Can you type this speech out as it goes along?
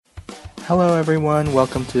Hello, everyone.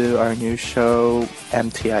 Welcome to our new show,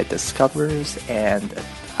 MTI Discovers, and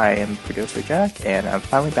I am producer Jack, and I'm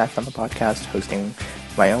finally back on the podcast hosting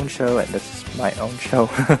my own show, and this is my own show.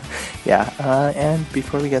 And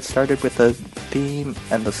before we get started with the theme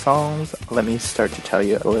and the songs, let me start to tell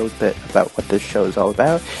you a little bit about what this show is all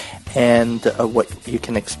about, and what you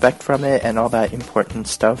can expect from it, and all that important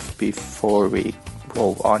stuff before we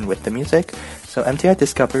roll on with the music. So MTI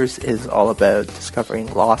Discovers is all about discovering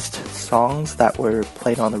lost songs that were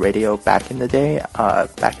played on the radio back in the day,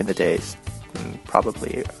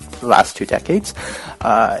 probably the last 2 decades.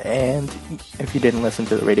 And if you didn't listen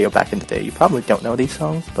to the radio back in the day, you probably don't know these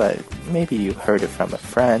songs, but maybe you heard it from a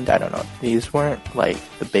friend. I don't know. These weren't like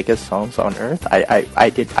the biggest songs on earth. I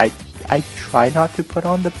try not to put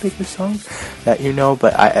on the biggest songs that you know,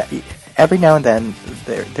 but every now and then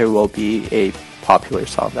there will be a popular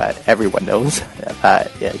song that everyone knows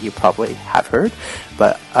that you probably have heard,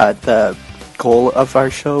 but the goal of our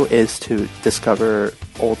show is to discover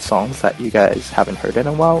old songs that you guys haven't heard in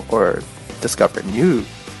a while, or discover new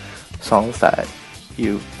songs that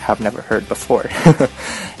you have never heard before.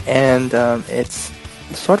 And it's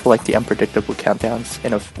sort of like the unpredictable countdowns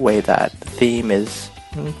in a way that the theme is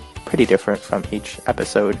pretty different from each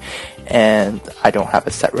episode, and I don't have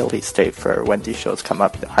a set release date for when these shows come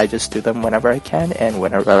up. I just do them whenever I can, and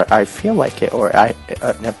whenever I feel like it, or an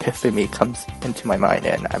epiphany comes into my mind,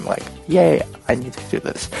 and I'm like, yay, I need to do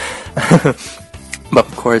this. But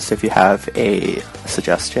of course, if you have a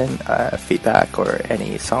suggestion, feedback, or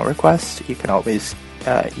any song requests, you can always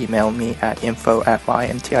email me at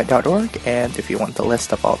info@mymti.org, and if you want the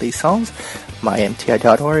list of all these songs,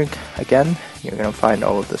 mymti.org, again, you're going to find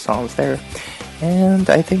all of the songs there. And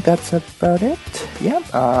I think that's about it.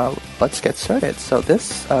 Let's get started. So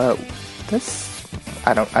this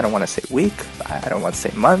I don't want to say week, I don't want to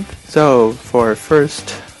say month. So for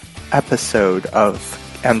first episode of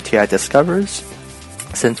MTI Discovers,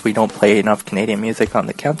 since we don't play enough Canadian music on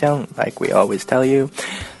the countdown, like we always tell you,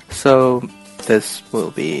 so this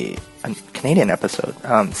will be a Canadian episode,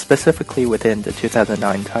 specifically within the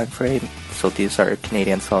 2009 time frame. So these are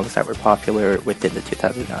Canadian songs that were popular within the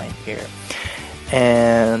 2009 year.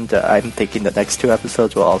 And I'm thinking the next 2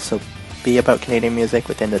 episodes will also be about Canadian music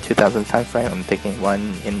within the 2000 time frame. I'm thinking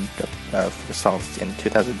one for songs in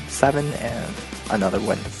 2007 and another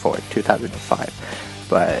one for 2005.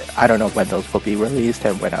 But I don't know when those will be released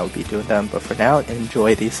and when I will be doing them. But for now,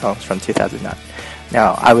 enjoy these songs from 2009.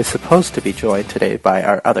 Now, I was supposed to be joined today by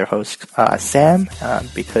our other host, Sam,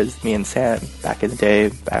 because me and Sam, back in the day,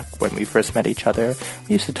 back when we first met each other,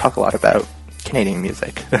 we used to talk a lot about Canadian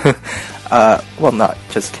music. Well, not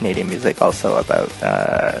just Canadian music, also about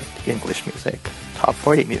English music, top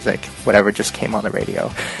 40 music, whatever just came on the radio.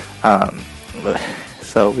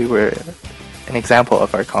 So an example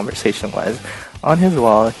of our conversation was, on his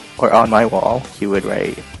wall, or on my wall, he would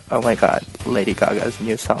write, "Oh my god, Lady Gaga's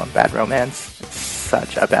new song, Bad Romance. It's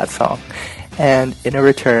such a bad song." And in a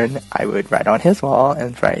return, I would write on his wall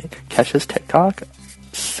and write, "Kesha's TikTok,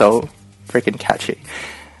 so freaking catchy."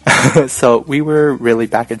 So we were really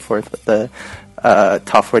back and forth with the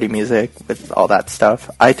top 40 music, with all that stuff.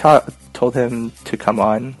 I told him to come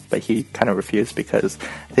on, but he kind of refused because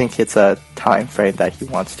I think it's a time frame that he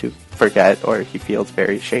wants to forget, or he feels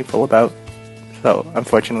very shameful about. So,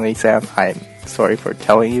 unfortunately, Sam, I'm sorry for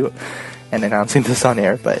telling you and announcing this on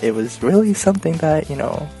air, but it was really something that,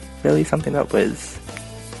 was,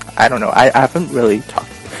 I don't know, I haven't really talked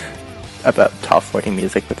about top 40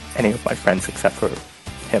 music with any of my friends except for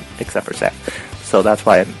Sam. So that's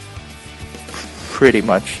why I'm pretty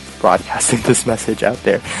much broadcasting this message out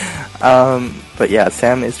there. But yeah,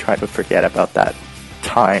 Sam is trying to forget about that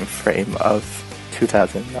time frame of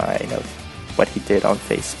 2009, of what he did on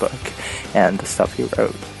Facebook and the stuff he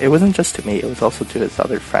wrote. It wasn't just to me, it was also to his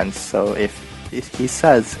other friends. So if he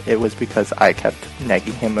says it was because I kept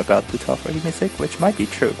nagging him about the top 40 music, which might be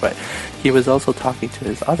true, but he was also talking to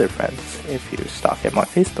his other friends, if you stalk him on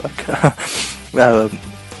Facebook,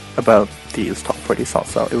 about these top 40 songs.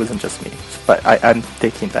 So it wasn't just me, but I'm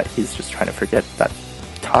thinking that he's just trying to forget that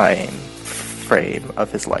time frame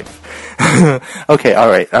of his life. Okay,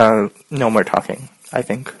 alright, no more talking. I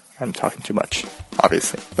think I'm talking too much,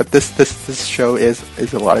 obviously. But this show is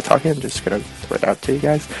a lot of talking. I'm just gonna throw it out to you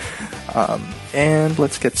guys. And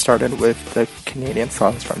let's get started with the Canadian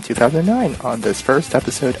songs from 2009 on this first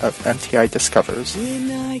episode of MTI Discovers.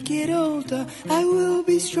 When I get older, I will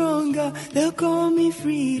be stronger. They'll call me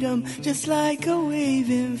freedom, just like a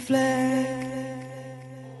waving flag.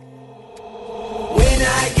 When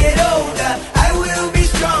I get older, I will be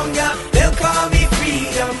stronger. They'll call me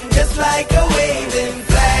freedom, just like a waving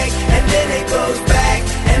flag. And then it goes back,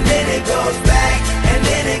 and then it goes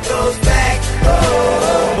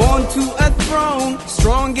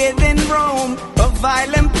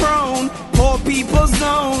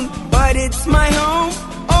it's my home,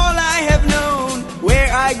 all I have known. Where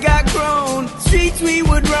I got grown, streets we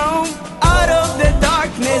would roam. Out of the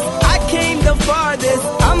darkness, I came the farthest.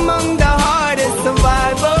 Among the hardest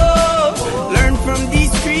survival. Learn from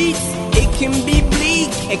these streets, it can be bleak.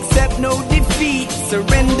 Accept no defeat,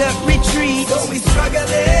 surrender, retreat. So we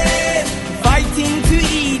struggling, fighting to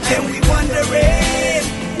eat, and we wondering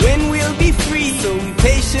when we'll be free. So we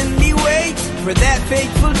patiently wait for that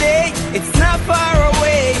fateful day. It's not far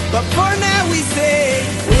away, but for now we say,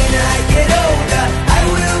 when I get older, I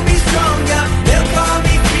will be stronger. They'll call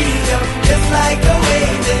me freedom, just like a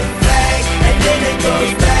waving flag. And then it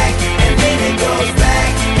goes back, and then it goes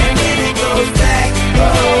back, and then it goes back.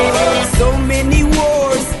 Oh, so many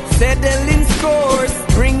wars, settling scores,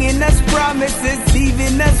 bringing us promises,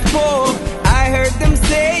 leaving us poor. I heard them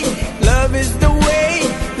say, love is the way,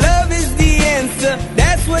 love is the answer.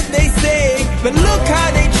 That's what they say, but look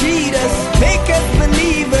how they treat us, make us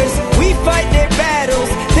believers. We fight their battles,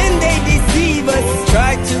 then they deceive us.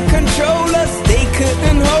 Try to control us, they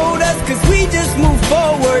couldn't hold us, cause we just move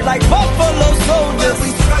forward like buffalo soldiers. But we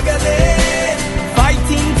struggling,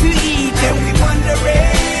 fighting to eat, and we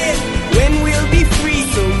wondering when we'll be free.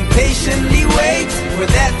 So we patiently wait for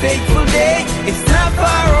that fateful day. It's not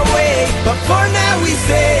far away, but for now we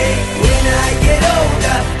say, when I get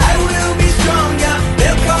older, I will be stronger.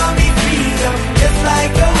 They'll call me freedom, just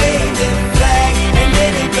like a waving flag. And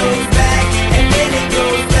then it goes back, and then it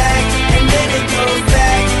goes back, and then it goes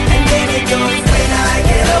back, and then it goes. When I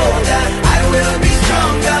get older, I will be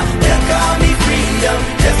stronger. They'll call me freedom,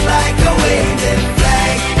 just like a waving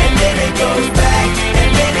flag. And then it goes back,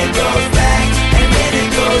 and then it goes back, and then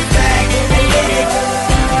it goes back, and then it goes.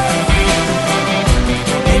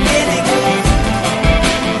 And then it goes.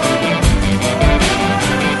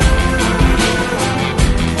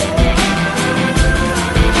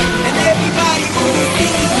 And everybody will be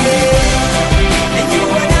singing it, and you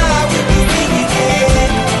and I will be singing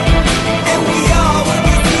it, and we all will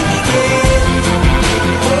be singing it.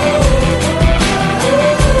 Oh,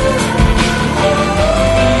 oh, oh.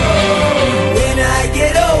 When I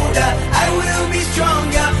get older, I will be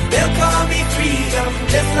stronger. They'll call me freedom,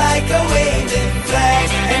 just like a waving flag.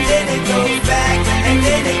 And then it goes back, and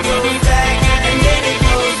then it goes back, and then it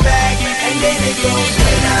goes back, and then it goes.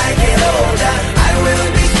 When I get older, I will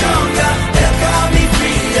be stronger. They'll call me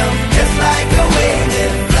freedom, just like a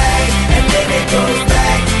waving flag. And then it goes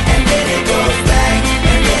back, and then it goes back,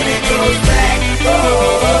 and then it goes back.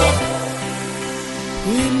 Oh,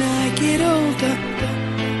 when I get older,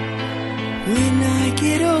 when I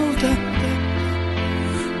get older,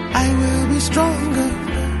 I will be stronger,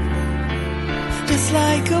 just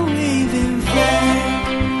like a waving flag,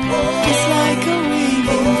 just like a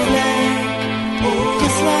waving flag,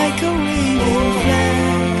 just like a waving flag,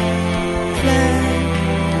 flag,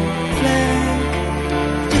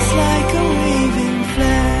 flag, just like a waving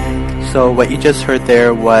flag. So what you just heard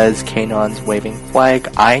there was Kanon's Waving Flag.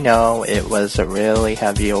 I know it was a really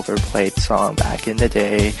heavy overplayed song back in the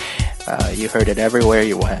day. You heard it everywhere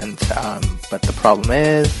you went, but the problem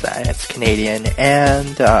is it's Canadian,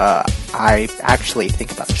 and I actually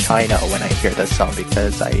think about China when I hear this song,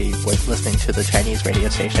 because I was listening to the Chinese radio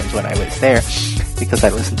stations when I was there, because I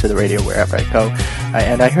listen to the radio wherever I go,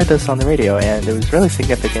 and I heard this on the radio, and it was really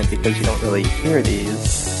significant because you don't really hear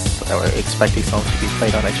these or expect these songs to be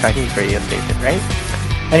played on a Chinese radio station, right?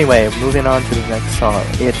 Anyway, moving on to the next song.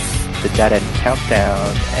 It's the Dead End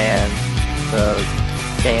Countdown, and the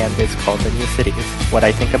band is called The New Cities. What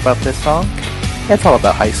I think about this song? It's all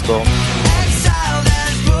about high school. Exiled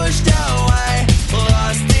and pushed away,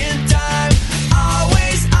 lost in time.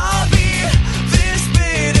 Always I'll be this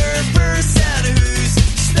bitter person who's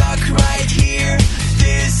stuck right here.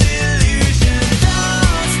 This illusion.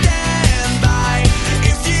 Don't stand by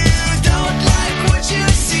if you don't like what you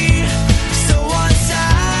see. So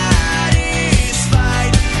unsatisfied.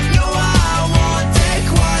 No, I won't take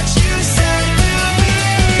what you said to me.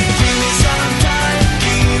 Give me some time,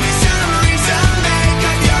 give me some reason, make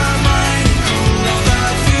up your mind. Cool the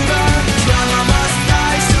fever, drop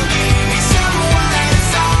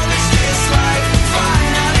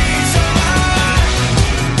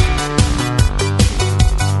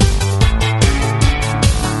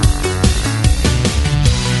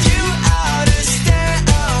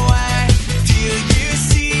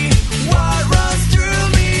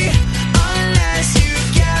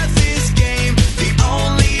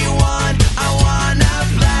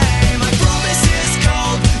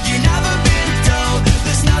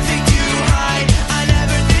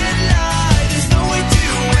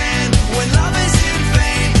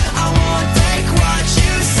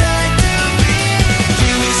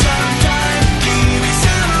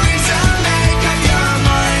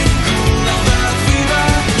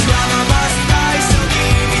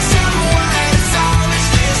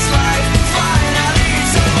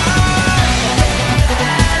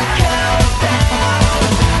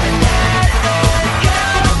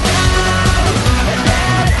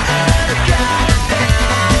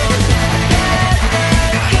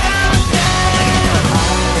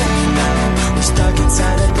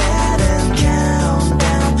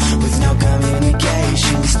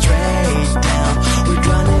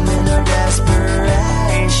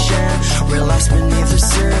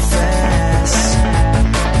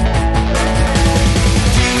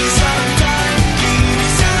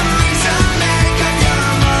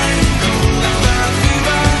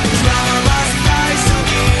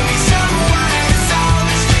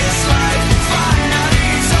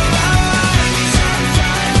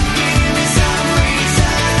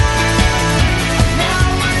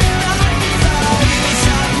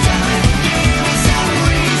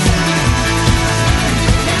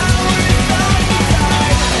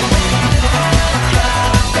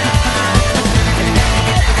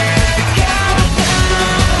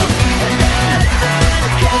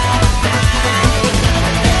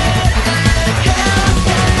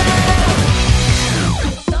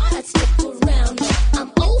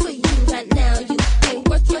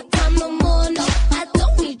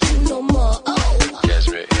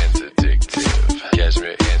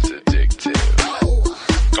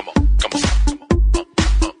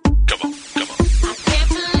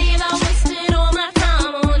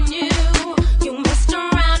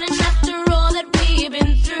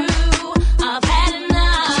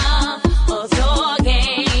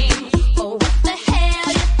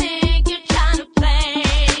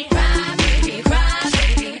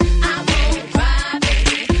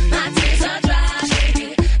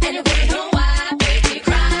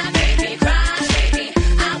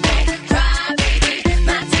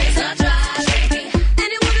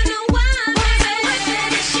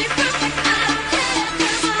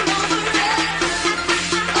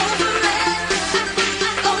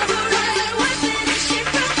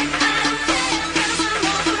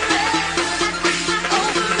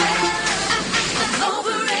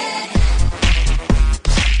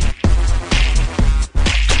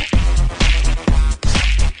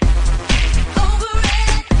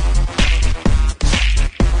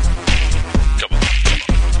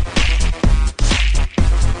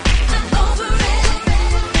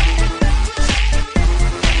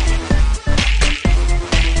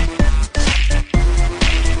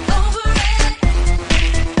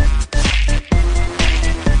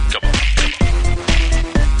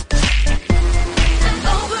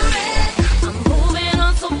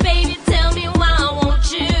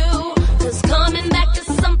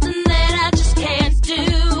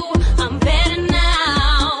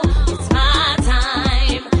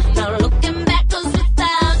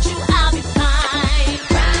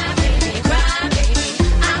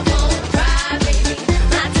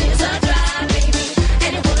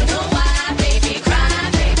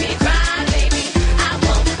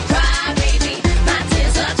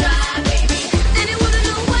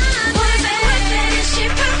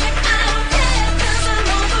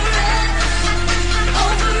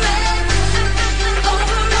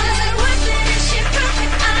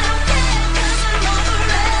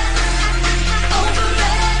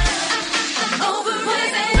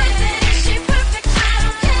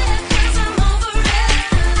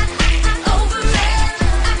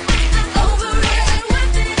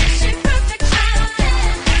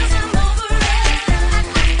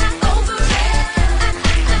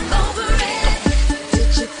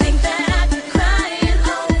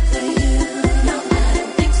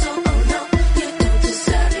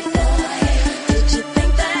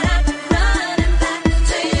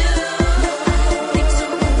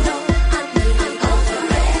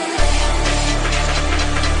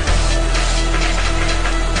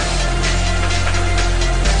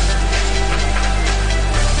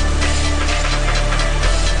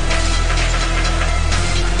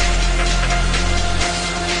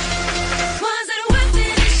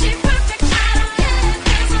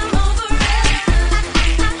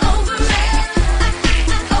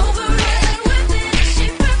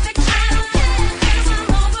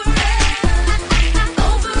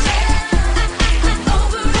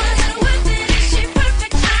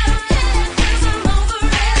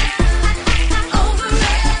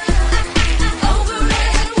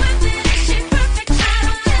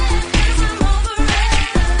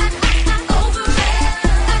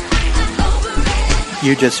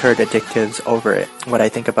You just heard Addictives Over It. What I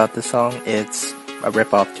think about this song, it's a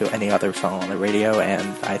ripoff to any other song on the radio,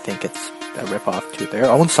 and I think it's a ripoff to their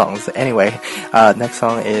own songs. Anyway, next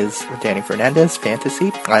song is Danny Fernandez,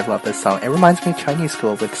 Fantasy. I love this song. It reminds me of Chinese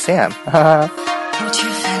school with Sam. What's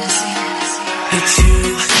your fantasy? It's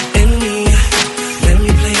you and me. Let me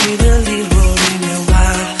play the lead role in your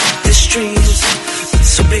wildest dreams.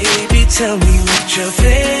 So baby, tell me what your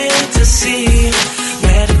fantasy.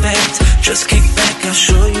 Matter of fact, just kick back, I'll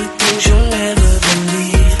show you things you'll never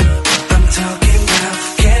believe. I'm talking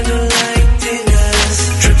about candlelight dinners,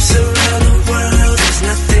 trips around the world. There's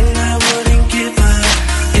nothing I wouldn't give her.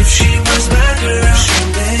 If she was my girl, she'll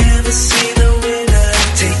never see the winner.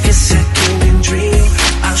 Take a second and dream.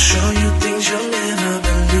 I'll show you things you'll never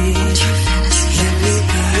believe. Let me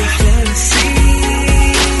be your fantasy.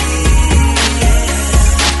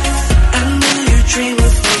 I know you dream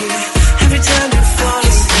of me. Every time you fall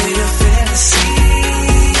asleep, your fantasy.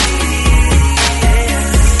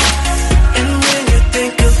 And when you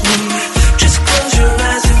think of me, just close your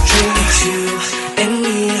eyes and dream. It's you and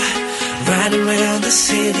me, riding around the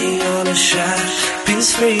city on a shopping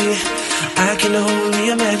spree. I can only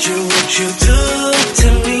imagine what you do to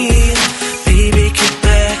me. Baby, get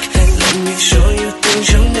back and let me show you things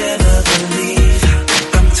you'll never believe.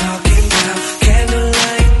 I'm talking about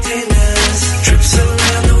candlelight dinners, trips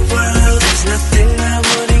around the world. There's nothing I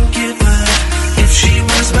wouldn't give her. If she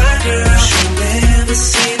was my girl, she'll never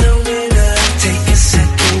see the winner. Take a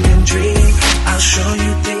second and dream. I'll show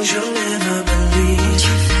you things you'll never believe.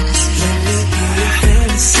 Let me be your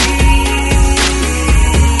fantasy.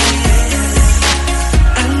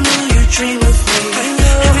 I know you dream of me.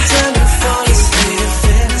 Every time you fall asleep, your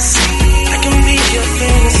fantasy. I can be your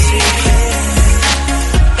fantasy.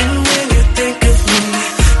 And when you think of me,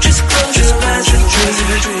 just close your eyes and dream.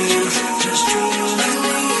 Just dream of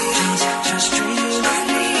me. Just dream of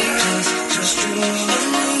me. Just dream of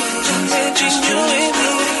me. Just you and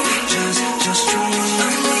me. Just dream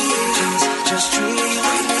of me. Just dream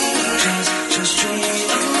of me. Just dream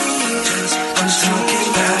of me. I'm talking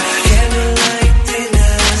about candlelight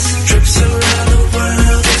dinners, trips around the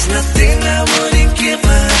world. There's nothing I wouldn't give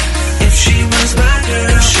her. If she was my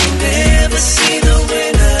girl, she'll never see the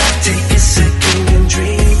winner. Take a second and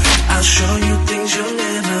dream. I'll show you things you'll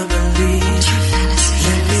never believe.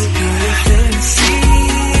 Let me be your fantasy.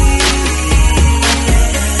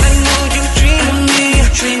 I know you dream of me.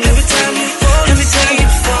 Every time you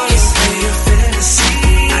fall asleep, your fantasy.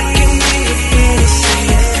 I can be your fantasy.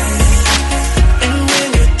 And when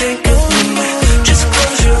you think of me, just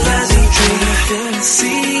close your eyes and dream your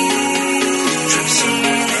fantasy. Trips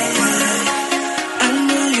around the world. I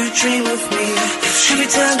know you dream of me. Every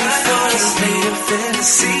time you fall asleep, your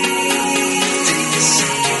fantasy. Take a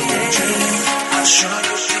second and dream. I'll show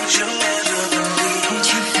you things you'll never believe.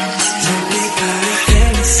 Let me be your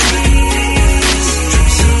fantasy.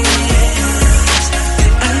 Trips around the world.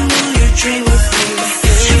 I know you dream of me.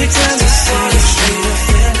 Every time you fall asleep, your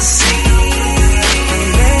fantasy.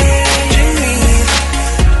 Imagine me.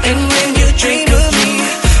 And when you dream of me,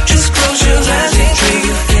 just close your eyes and dream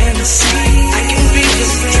your fantasy. I can be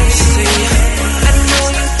your fantasy. I know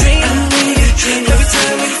you dream. Every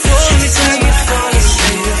time you fall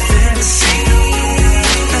asleep, your fantasy.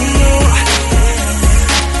 I know.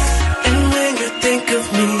 And when you think of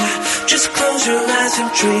me, just close your eyes and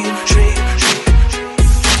dream.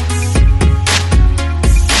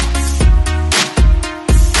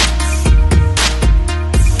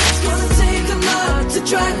 It's gonna take a lot to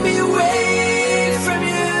drag me away from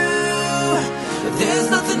you. But there's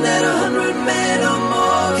nothing that 100 men or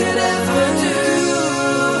more could ever do.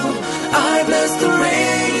 I bless the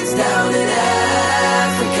rains down in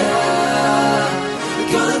Africa.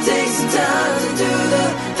 We're gonna take some time to do the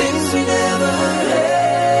things we never had.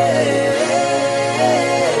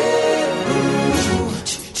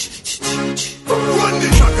 Run the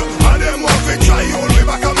tracker, and them want to try hold me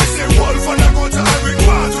back. I miss the wolf and I go to every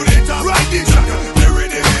part to the top. Ride the tracker, the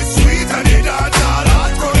rhythm is sweet and the dance all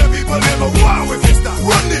hardcore. The people never want with this stuff.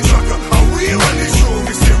 Run the tracker, and we run the show.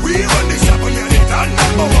 We say we run the shop, and you're the top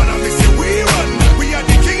number one. And we say we run, we are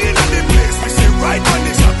the king of the place. We say right on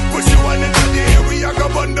the shop, push you on into the area, go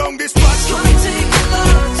burn down this spot. It's gonna take a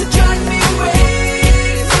lot to drag me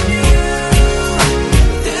away from you.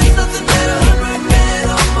 There's nothing that 100 men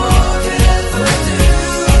or more could ever do.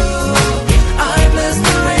 I bless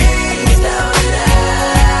the rains down in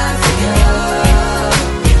Africa.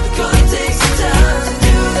 We're gonna take some time to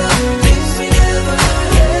do the things we never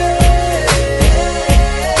had.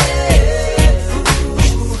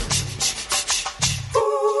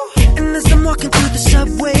 And as I'm walking through the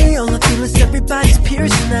subway, all I feel is everybody's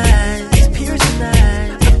piercing eyes. piercing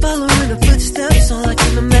eyes. I follow in her footsteps. All I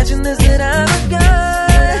can imagine is that I'm a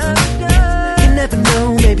guy. You never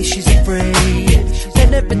know, maybe she's afraid that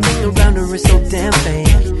everything around her is so damn fake.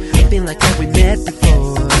 I feel like that we met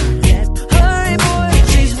before. Hurry, boy,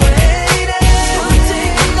 she's waiting. Gonna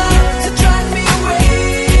take a lot to drive me away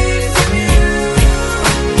from you.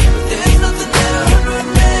 There's nothing that 100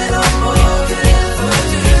 men or more could ever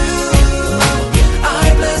do. I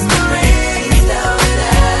bless the rains down in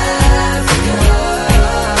Africa.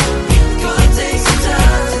 Gonna take some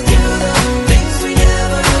time to do the things we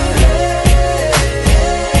never had.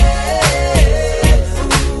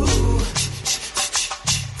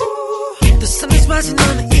 The sun is rising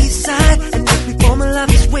on the east side, and every form of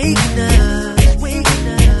life is waking up.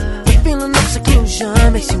 The feeling of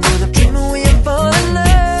seclusion makes you wanna dream away and fall in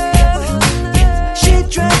love. She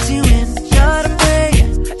drags you in, not afraid.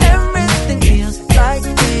 Everything feels like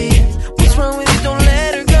fate. What's wrong with you? Don't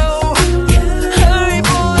let her go. Hurry,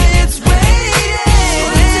 boy, it's waiting.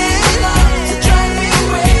 Gonna take a lot to drive me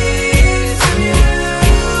away from you.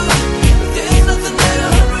 There's nothing that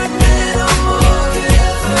 100 men or more could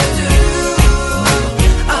ever do.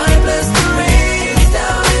 I bless the rains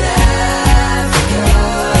down in Africa.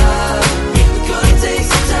 Gonna take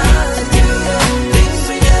some time to do the things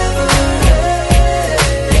we never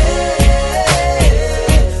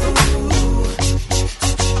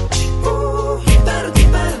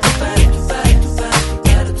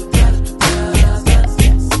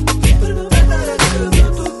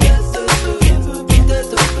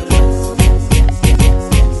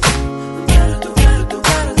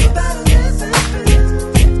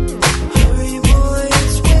Hurry, boy,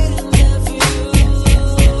 it's waiting there for you.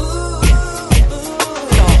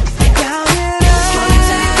 Count it up. Gonna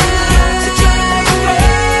take a lot to drive me away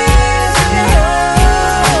from you.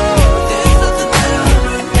 There's nothing that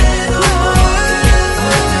 100 men or more could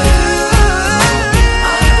ever do.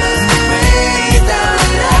 I bless the rains down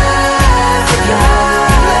in Africa.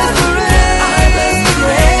 I bless the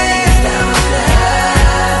rains down in Africa.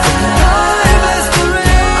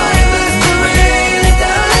 I bless the rains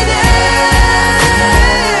down in Africa.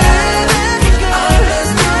 I bless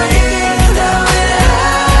the rains down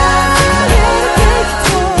in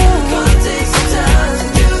Africa. Gonna take some time to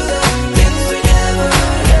do the things we never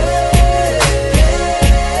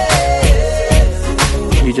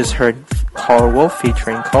had. You just heard Paul Wolf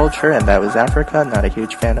featuring Culture, and that was Africa. Not a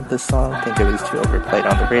huge fan of this song. I think it was too overplayed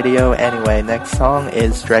on the radio. Anyway, next song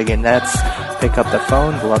is Dragonettes, Pick Up the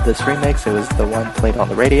Phone. Love this remix. It was the one played on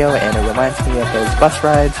the radio, and it reminds me of those bus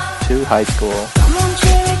rides to high school. Come on,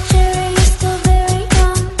 cherry, cherry, you're still very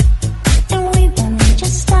young, and we've only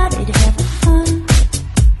just started having fun.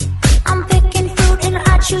 I'm picking fruit and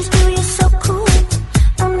I choose you, you're so cool.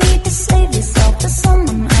 No need to save yourself for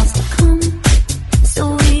someone else to come. So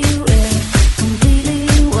we were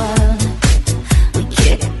completely wild. We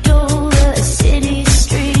kicked over a city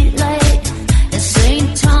street light, and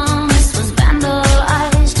St. Thomas was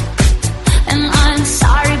vandalized. And I'm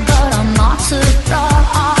sorry, but I'm not surprised.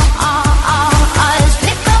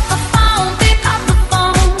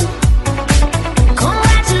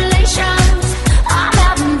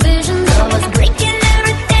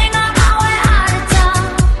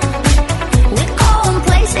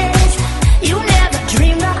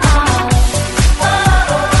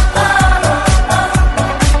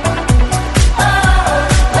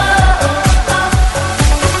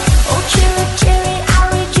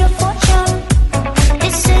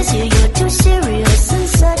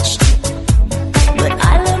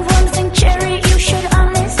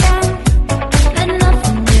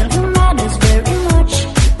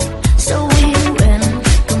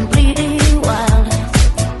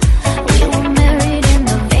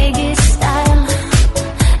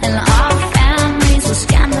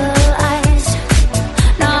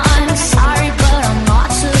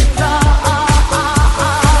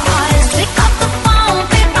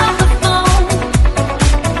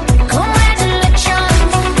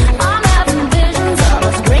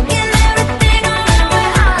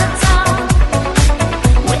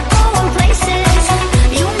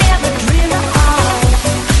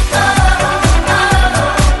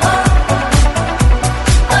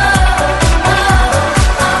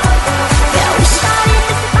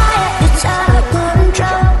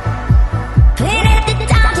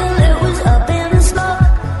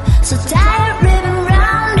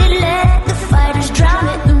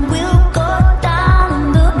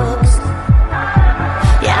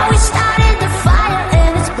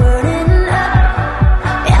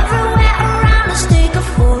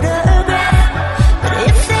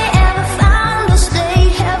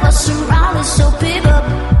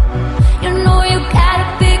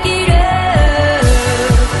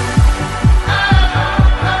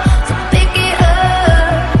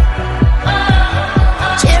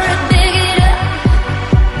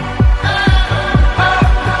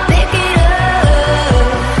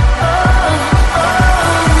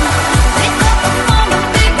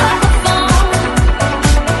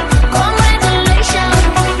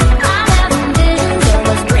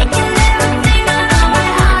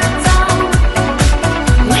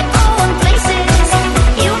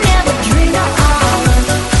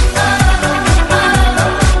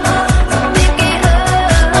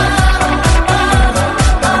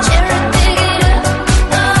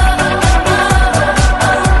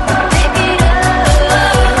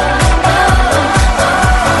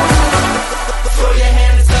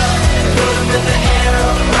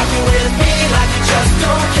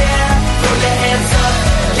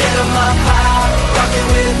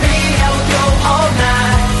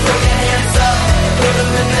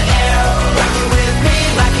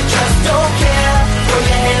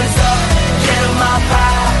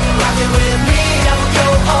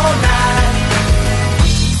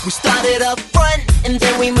 it up front and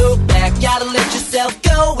then we move back. Gotta let yourself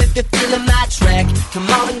go if you're feeling my track. Come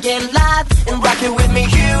on and get live and rock it with me.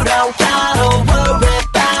 You don't gotta worry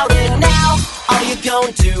about it now. All you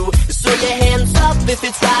gon' do is throw your hands up if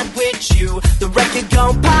it's right with you. The record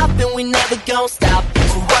gon' pop and we never gon' stop.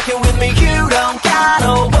 So rock it with me. You don't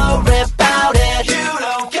gotta worry about it. You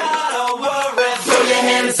don't gotta worry. Throw your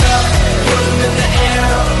hands up, put them in the air.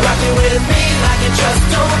 Rock it with me like you just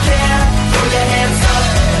don't care. Throw your hands up,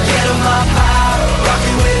 get them up high. Rock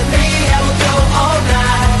it with me and we'll go all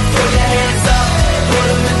night. Throw your hands up, put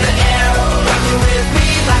them in the air. Rock it with me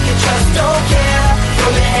like you just don't care.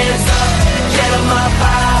 Throw your hands up, get them up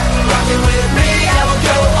high. Rock it with me and we'll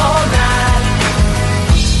go all night.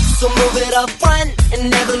 So move it up front and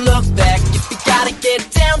never look back. If you gotta get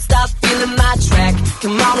down, stop feeling my track.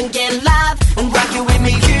 Come on and get live and rock it with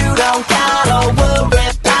me. You don't gotta worry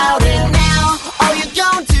about it now. All you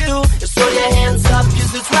gon' do is throw your hands up,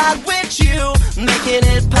 cause it's right with you. Making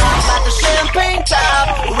it pop like the champagne top.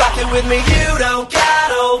 Rock it with me, you don't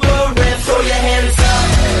gotta worry. Throw your hands up,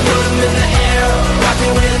 put them in the air. Rock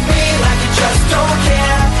it with me like you just don't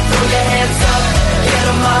care. Throw your hands up, get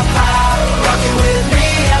them up high. Rock it with me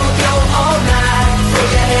and we'll go all night. Throw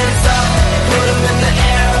your hands up, put them in the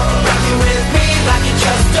air. Rock it with me like you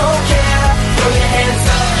just don't care. Throw your hands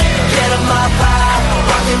up, get them up high.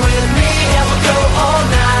 Rock it with me and we'll go all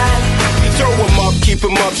night. Throw 'em up, keep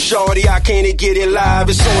 'em up, shorty. I can't get it live.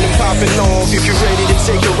 It's on and popping off. If you're ready to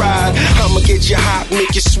take a ride, I'ma get you hot,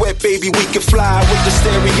 make you sweat, baby. We can fly with the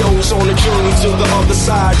stereos on the journey to the other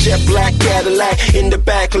side. Jet black Cadillac in the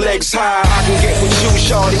back, legs high. I can get with you,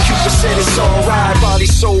 shorty. Cupid said it's alright. Body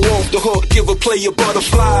so off the hook, give a player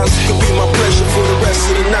butterflies. Could be my pleasure for the rest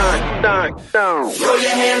of the night. Throw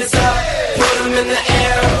your hands up, put them in the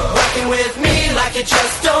air. Rocking with me like you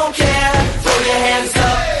just don't care. Throw your hands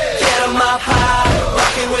up, get them up high.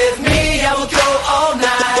 Rocking with me, I will go all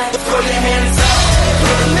night. Throw your hands up,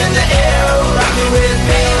 put them in the air. Rocking with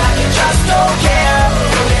me like you just don't care.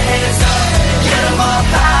 Throw your hands up, get them up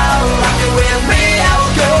high. Rocking with me, I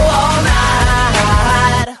will go all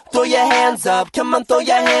night. Throw your hands up, come on, throw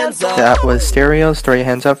your hands up. That was Stereos, Throw Your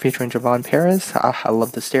Hands Up featuring Javon Paris. I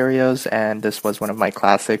love the Stereos, and this was one of my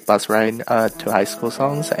classic bus ride to high school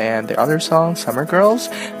songs. And the other song, Summer Girls,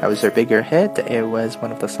 that was their bigger hit. It was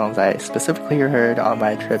one of the songs I specifically heard on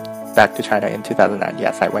my trip back to China in 2009.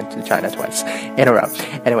 Yes, I went to China twice in a row.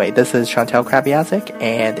 Anyway, this is Chantel Krabiazik,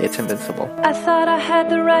 and it's Invincible. I thought I had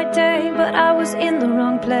the right day, but I was in the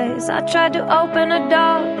wrong place. I tried to open a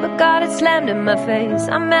door, but God had slammed in my face.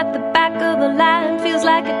 I'm at the back of the line, feels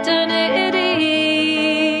like eternity.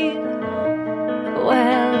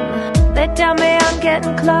 Well, they tell me I'm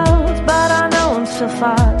getting close, but I know I'm so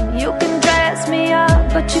far. You can dress me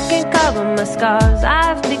up, but you can't cover my scars.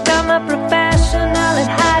 I've become a professional at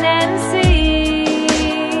hide and seek.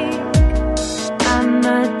 I'm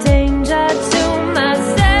a danger to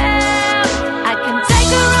myself. I can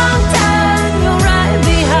take a wrong turn, you're right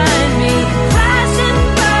behind me. Crash and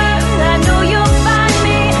burn, I know you'll find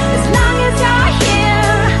me. As long as you're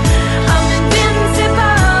here, I'm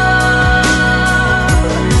invincible.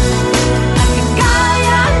 I can call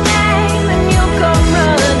your name and you'll come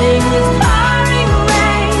running. It's pouring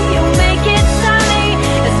rain, you'll make it sunny.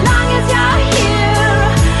 As long as you're here,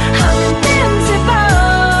 I'm invincible.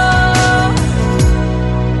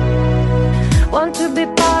 Want to be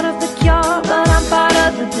part of the cure, but I'm part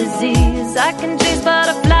of the disease. I can chase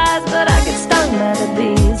butterflies, but I get stung by the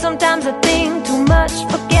bees. Sometimes I think too much,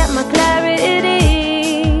 forget my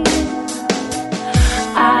clarity.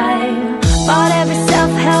 I bought every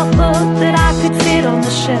self-help book that I could fit on the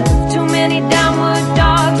shelf. Too many downward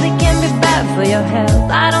dogs, they can be bad for your health.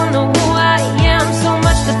 I don't know who I am, so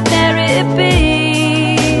much to therapy.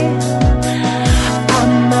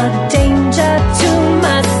 I'm a danger to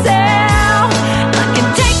myself. I can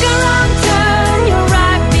take a wrong turn, you're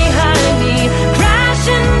right behind me. Crash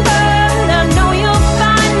and burn, I know you'll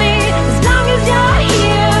find me. As long as you're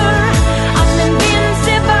here, I'm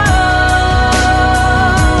invincible.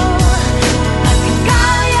 I can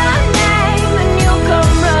call your name and you'll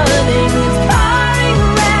come running. It's pouring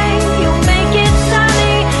rain, you'll make it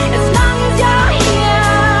sunny. As long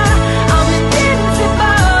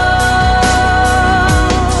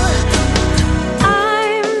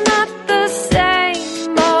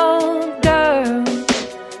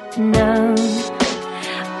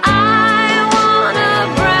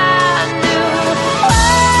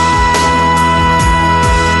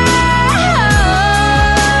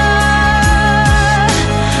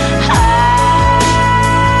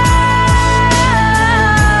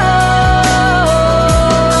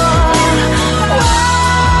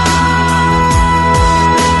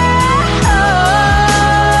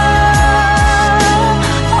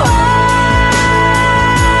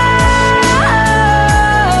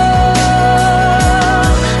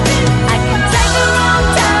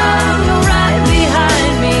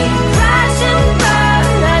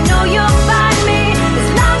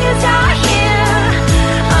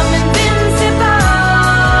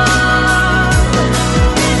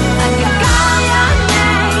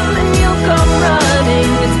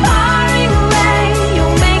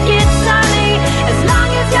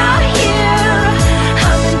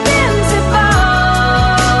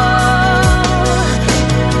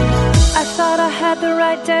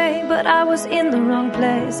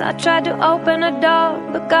I tried to open a door,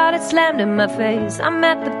 but got it slammed in my face. I'm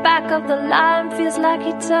at the back of the line, feels like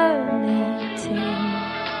eternity.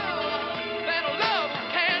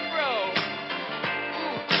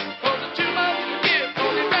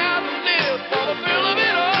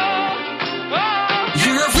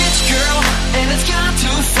 You're a rich girl, and it's gone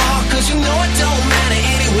too far, 'cause you know it don't matter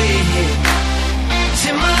anyway.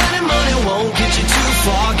 See, money won't get you too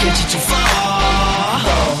far, get you too far.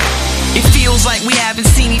 It feels like we haven't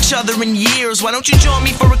seen each other in years. Why don't you join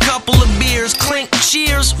me for a couple of beers? Clink,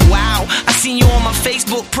 cheers. Wow, I seen you on my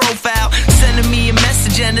Facebook profile, sending me a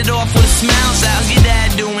message, ended off with a smile. So how's your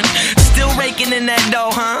dad doing? Still raking in that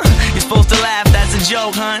dough, huh? You're supposed to laugh, that's a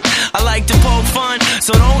joke, huh? I like to poke fun,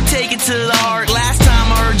 so don't take it to the heart. Last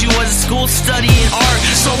time I heard you was at school studying art.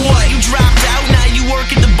 So what, you dropped out, now you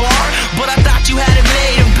work at the bar? But I thought you had it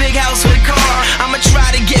made, a big house with a car. I'ma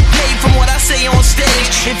try to get paid from what I say on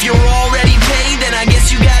stage. If you're already paid, then I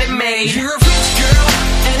guess you got it made. You're a rich girl,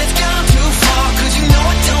 and it's gone too far, 'cause you know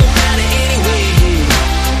it don't matter anyway.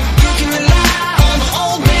 You can rely on the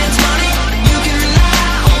old man's money. You can rely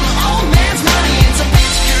on the old man's money. It's a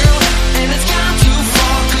rich girl, and it's gone too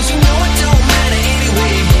far, 'cause you know it don't matter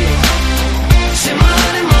anyway. Say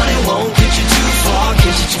money won't get you too far,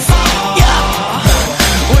 get you too far. Yeah.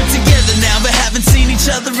 We're together now, but haven't seen each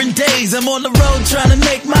other in days. I'm on the road trying to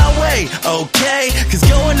make my way, okay? 'Cause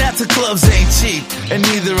going out to clubs ain't cheap, and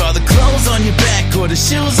neither are the clothes on your back or the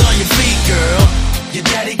shoes on your feet, girl. Your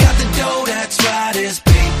daddy got the dough, that's right, his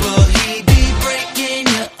paper, he be breaking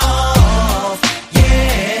you off,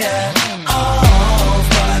 yeah, off.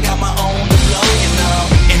 But I got my own to blow, you know.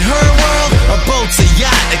 In her world, a boat's a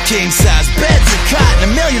yacht, a king-size bed's a cot,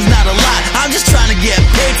 and a million's not a lot. I'm just trying to get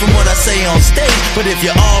paid from what I say on stage, but if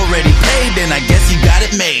you're already paid, then I guess you got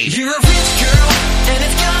it made. You're a rich girl, and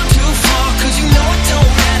it's gone too far, 'cause you know it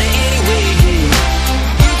don't matter anyway.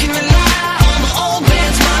 You can rely on the old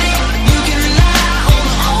man's money. You can rely on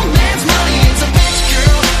the old man's money. It's a rich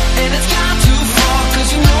girl, and it's gone too far, 'cause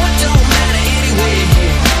you know it don't matter anyway.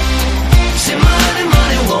 Say money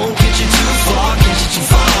won't get you too far, get you too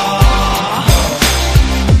far.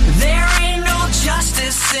 There ain't no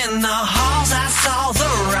justice in the halls. I saw the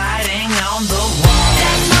writing on the wall.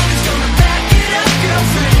 That's nothing's gonna back it up,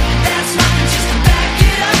 girlfriend. That's nothing just to back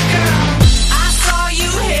it up, girl. I saw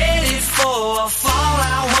you headed for a fall.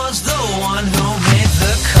 I was the one who made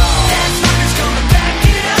the call. That's nothing's gonna back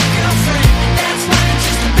it up, girlfriend. That's nothing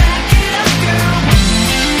just to back it up, girl.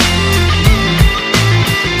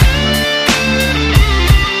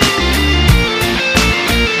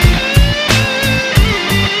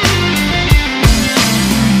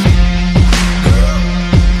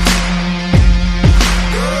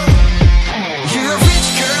 You're a rich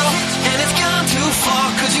girl, and it's gone too far,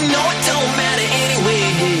 'cause you know it don't matter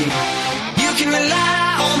anyway. You can rely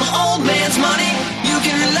on the old man's money. You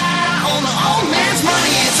can rely on the old man's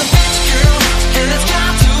money. It's a rich girl, and it's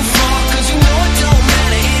gone too far, 'cause you know it don't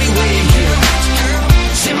matter anyway. You're a rich girl.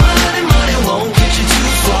 Say money won't get you too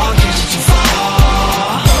far, get you too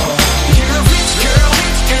far. You're a rich girl,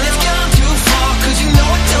 and it's gone too far, 'cause you know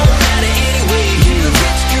it don't matter anyway. You're a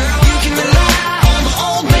rich girl. You can rely on the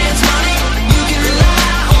old man's money. You can rely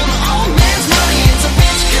on the old man's money. It's a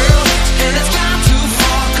rich girl, and it's gone too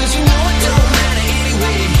far, 'cause you know it don't matter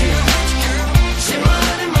anyway. You're a rich girl. Say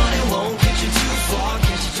money won't get you too far,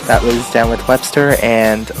 get you too far. That was Down with Webster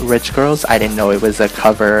and Rich Girls. I didn't know it was a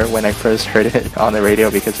cover when I first heard it on the radio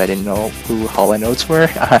because I didn't know who Hall & Oates were.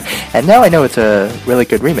 And now I know it's a really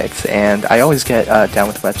good remix. And I always get Down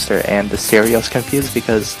with Webster and the Stereos confused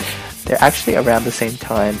because they're actually around the same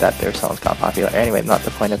time that their songs got popular. Anyway, not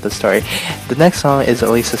the point of the story. The next song is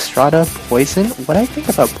Elisa Estrada, Poison. What I think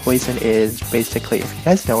about Poison is basically, if you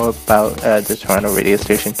guys know about the Toronto radio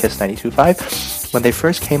station Kiss 92.5, when they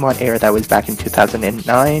first came on air, that was back in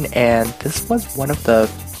 2009, and this was one of the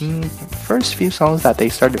first few songs that they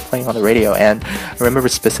started playing on the radio. And I remember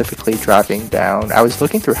specifically driving down, I was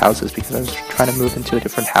looking through houses because I was trying to move into a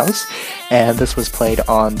different house, and this was played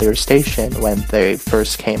on their station when they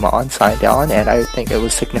first came on, signed on, and I think it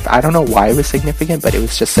was significant. I don't know why it was significant, but it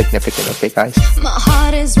was just significant. Okay, guys? My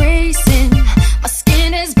heart is racing, my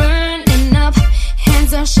skin is burning up,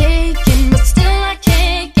 hands are shaking, but still I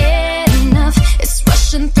can't get enough. It's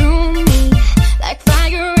rushing through me like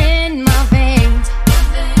fire in my veins.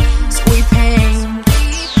 Sweet pain.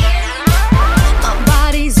 My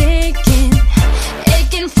body's aching,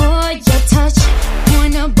 aching for your touch.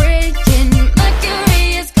 Point of breaking,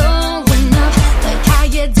 mercury is going up. Like how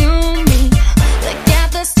you do me, look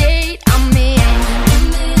at the state I'm in.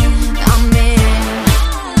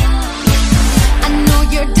 I know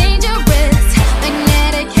you're dangerous,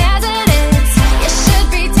 magnetic hazard.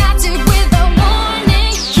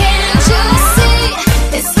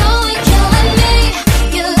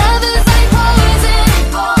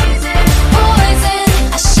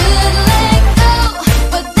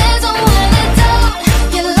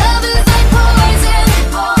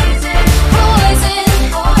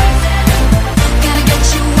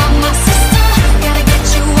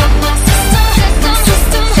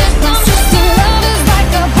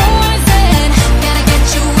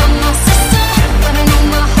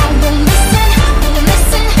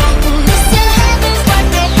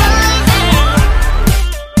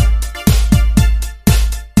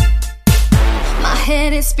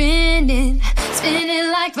 head is spinning, spinning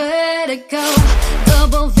like vertigo.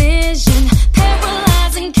 Double vision,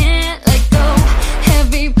 paralyzing, can't let go.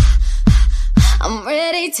 Heavy, I'm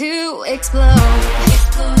ready to explode.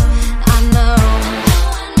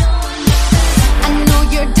 I know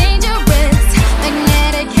you're dangerous,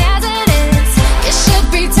 magnetic hazardous. You should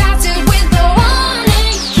be tattooed with a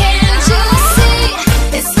warning. Can't you see?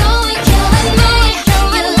 It's only killing me.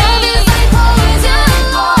 Your love is like poison,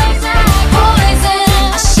 poison, poison.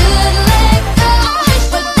 I should let go,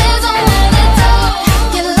 but there's no antidote.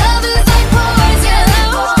 Your love is like poison,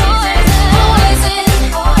 poison,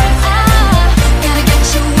 poison. Gotta get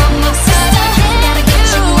you on my system, gotta get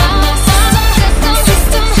you on my system,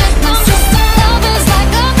 system, system. Love is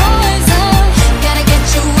like a poison. Gotta get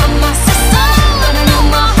you on my system. I don't know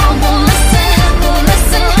my heart won't listen, won't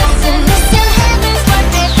listen, won't listen. Heaven's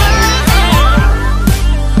like a poison.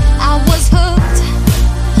 I was hooked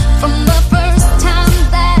from the first time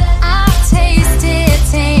that I tasted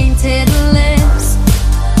tainted lips.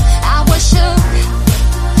 I was shook.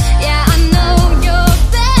 Yeah, I know you're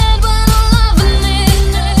bad, but I'm loving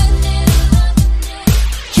it.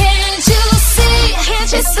 Can't you see?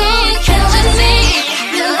 It's only killing me.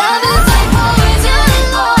 Your love is like poison,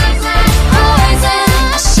 poison, poison.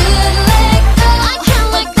 I should let go,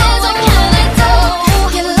 but there's no antidote.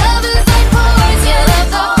 Your love is like poison,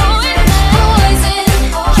 poison, poison.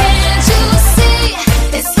 Can't you see?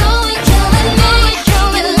 It's only killing me.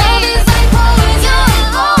 Your love is like poison,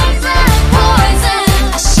 poison, poison.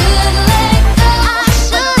 I should let go,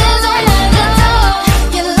 but there's no antidote.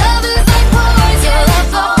 Your love is like poison,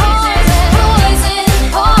 poison, poison,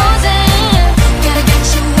 poison. Gotta get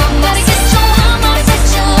you on my system, gotta get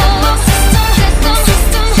you on my system,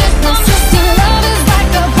 system, system, system. Love is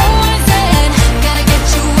like a poison. Gotta get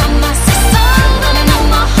you on my system. I know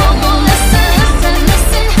my heart won't listen, listen,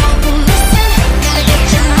 listen, won't listen. Gotta get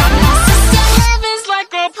you on my system. Love is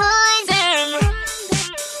like a poison.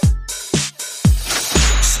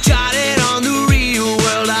 Started on the real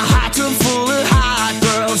world, a hot room full of hot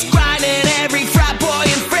girls, grinding every frat boy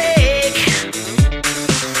and freak.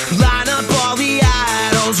 Line up all the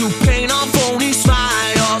idols who paint on phony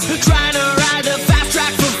smiles, trying to ride the fast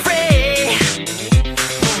track for free.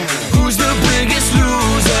 Who's the biggest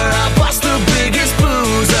loser? I bust the biggest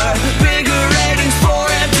boozer. Bigger ratings for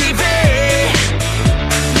MTV.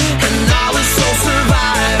 And all the soul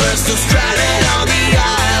survivors still stranded on the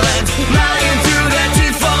island, lying through their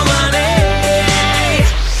teeth for money.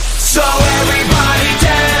 So everybody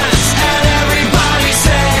dance and everybody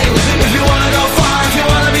sing. If you wanna go far, if you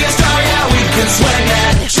wanna be a star, yeah, we can swing it.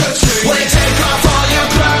 When you take off all your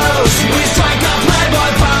clothes, we strike a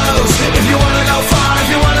playboy pose. If you wanna go far, if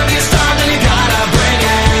you wanna be a star, then you gotta bring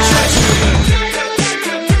it.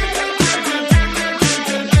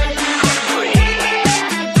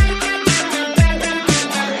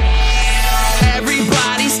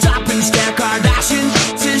 Everybody stop and stare, Kardashian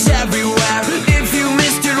is everywhere. If you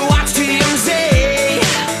missed it, watch TMZ.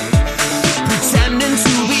 Pretending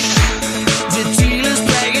to be the dealers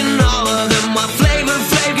playing all of them, while Flavor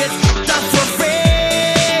Flav gets stuff for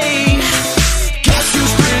free. Guess who's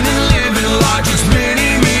spinning, living large? It's Mini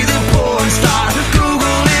Me, the porn star.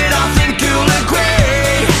 Google it, I think you'll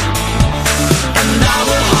agree. And all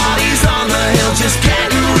the hotties on the hill just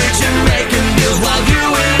getting rich and making deals while you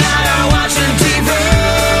and I are watching TV.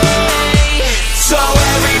 So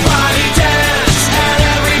everybody dance and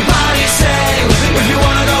everybody sing. If you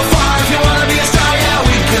wanna go far, if you wanna be a star, yeah,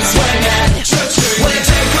 we can swing it. When you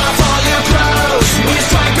take off all your clothes, we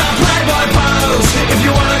strike a playboy pose. If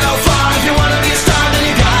you wanna go far, if you wanna be a star, then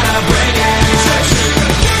you gotta bring it.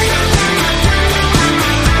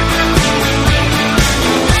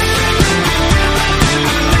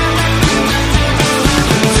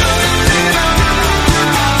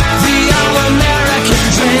 The all-American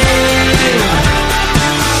dream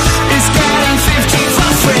is getting 15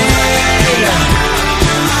 for free.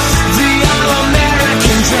 The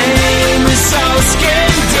all-American dream is so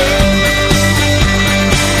skin deep.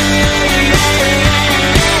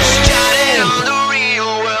 Started on the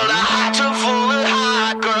real world, a hot room full of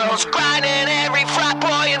hot girls, grinding every frat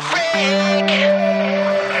boy and freak.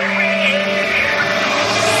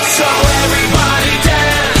 So everybody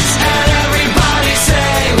dance and everybody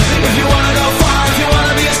sing. If you wanna go far, if you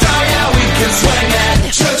wanna be a star, yeah, we can swing it.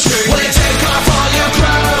 When you take off all your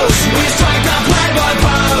clothes, we strike a playboy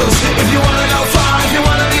pose. If you wanna go far, if you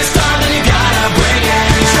wanna be a star, then you gotta bring it.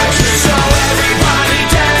 So everybody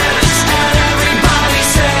dance and everybody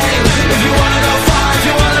sing. If you wanna go far, if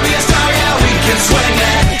you wanna be a star, yeah, we can swing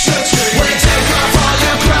it. When you take off all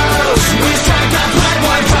your clothes, we strike a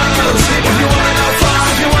playboy pose. If you wanna go far,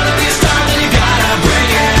 if you wanna be a star, then you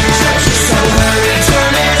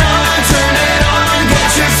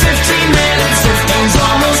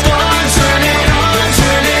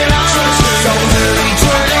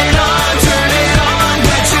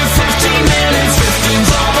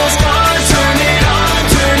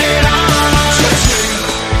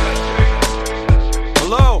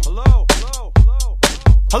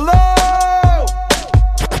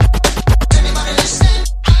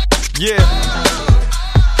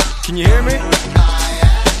Can you hear me?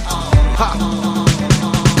 Ha.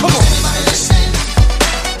 Come on.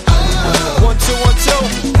 1, 2, 1, 2.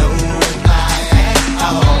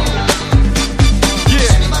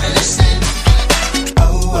 Yeah.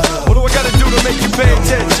 What do I gotta do to make you pay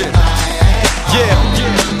attention? Yeah.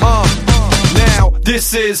 Now,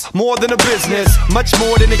 this is more than a business, much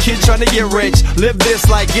more than a kid trying to get rich. Live this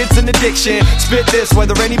like it's an addiction. Spit this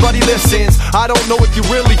whether anybody listens. I don't know if you're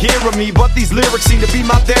really hearing me, but these lyrics seem to be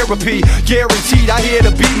my therapy. Guaranteed I hear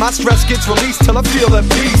the beat, my stress gets released till I feel at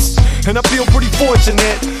peace. And I feel pretty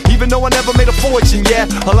fortunate, even though I never made a fortune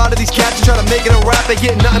yet. A lot of these cats try to make it a rap, they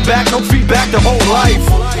get nothing back, no feedback their whole life.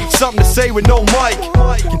 Something to say with no mic,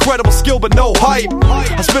 incredible skill but no hype.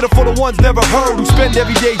 I spit it for the ones never heard, who spend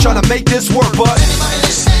every day trying to make this work. But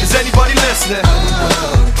is anybody listening?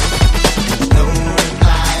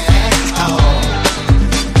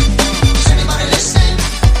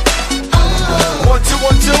 One, two,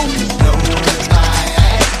 1, 2.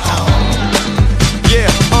 Yeah,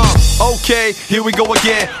 okay, here we go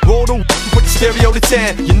again. Roll the put the stereo to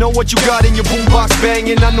 10. You know what you got in your boombox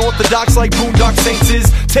banging. Unorthodox like Boondock Saints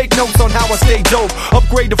is. Take notes on how I stay dope.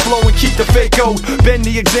 Upgrade the flow and keep the fake out. Bend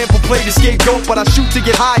the example, play the scapegoat. But I shoot to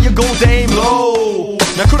get higher, go to aim low.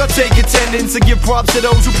 Now could I take attendance and give props to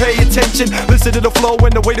those who pay attention? Listen to the flow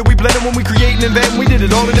and the way that we blend it when we create and invent. We did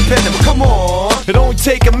it all independent, but come on, it only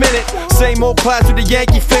take a minute. Same old class with the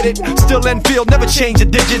Yankee fitted. Still Enfield, never change the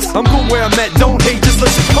digits. I'm good where I'm at, don't hate, just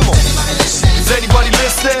listen, come on. Is anybody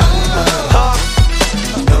listening? Huh?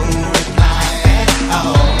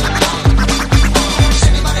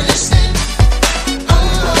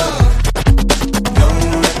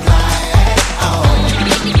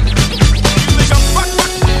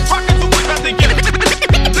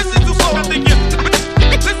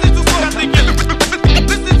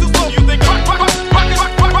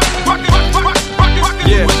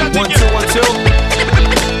 1, 2, 1, 2.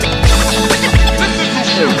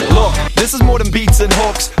 Look, this is more than beats and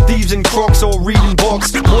hooks, thieves and crooks, or reading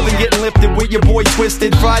books. More than getting lifted with your boy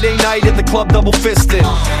Twisted. Friday night in the club, double fisted.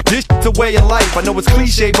 This shit's a way of life. I know it's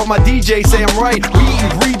cliche, but my DJ say I'm right. We eat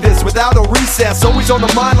and breathe this without a recess. Always on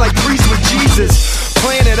the mind like priests with Jesus.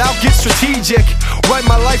 Plan it out, get strategic. Write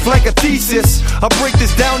my life like a thesis. I break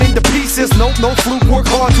this down into pieces. No fluke, work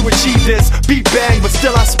hard to achieve this. Beat bang, but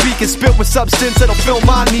still I speak and spit with substance that'll fill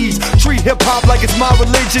my needs. Treat hip hop like it's my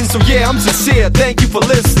religion. So yeah, I'm sincere. Thank you for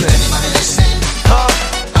listening. Huh?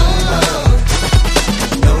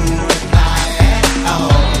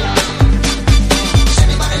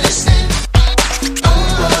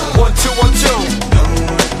 1, 2, 1, 2.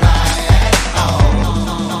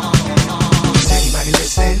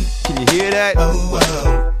 Can you hear that?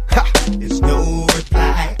 Ha. There's no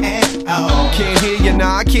reply at all. Can't hear you,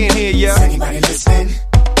 nah, I can't hear ya. Is anybody listening?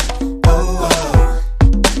 No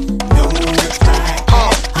reply at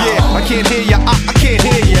all. Yeah, I can't hear ya, I can't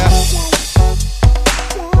hear ya.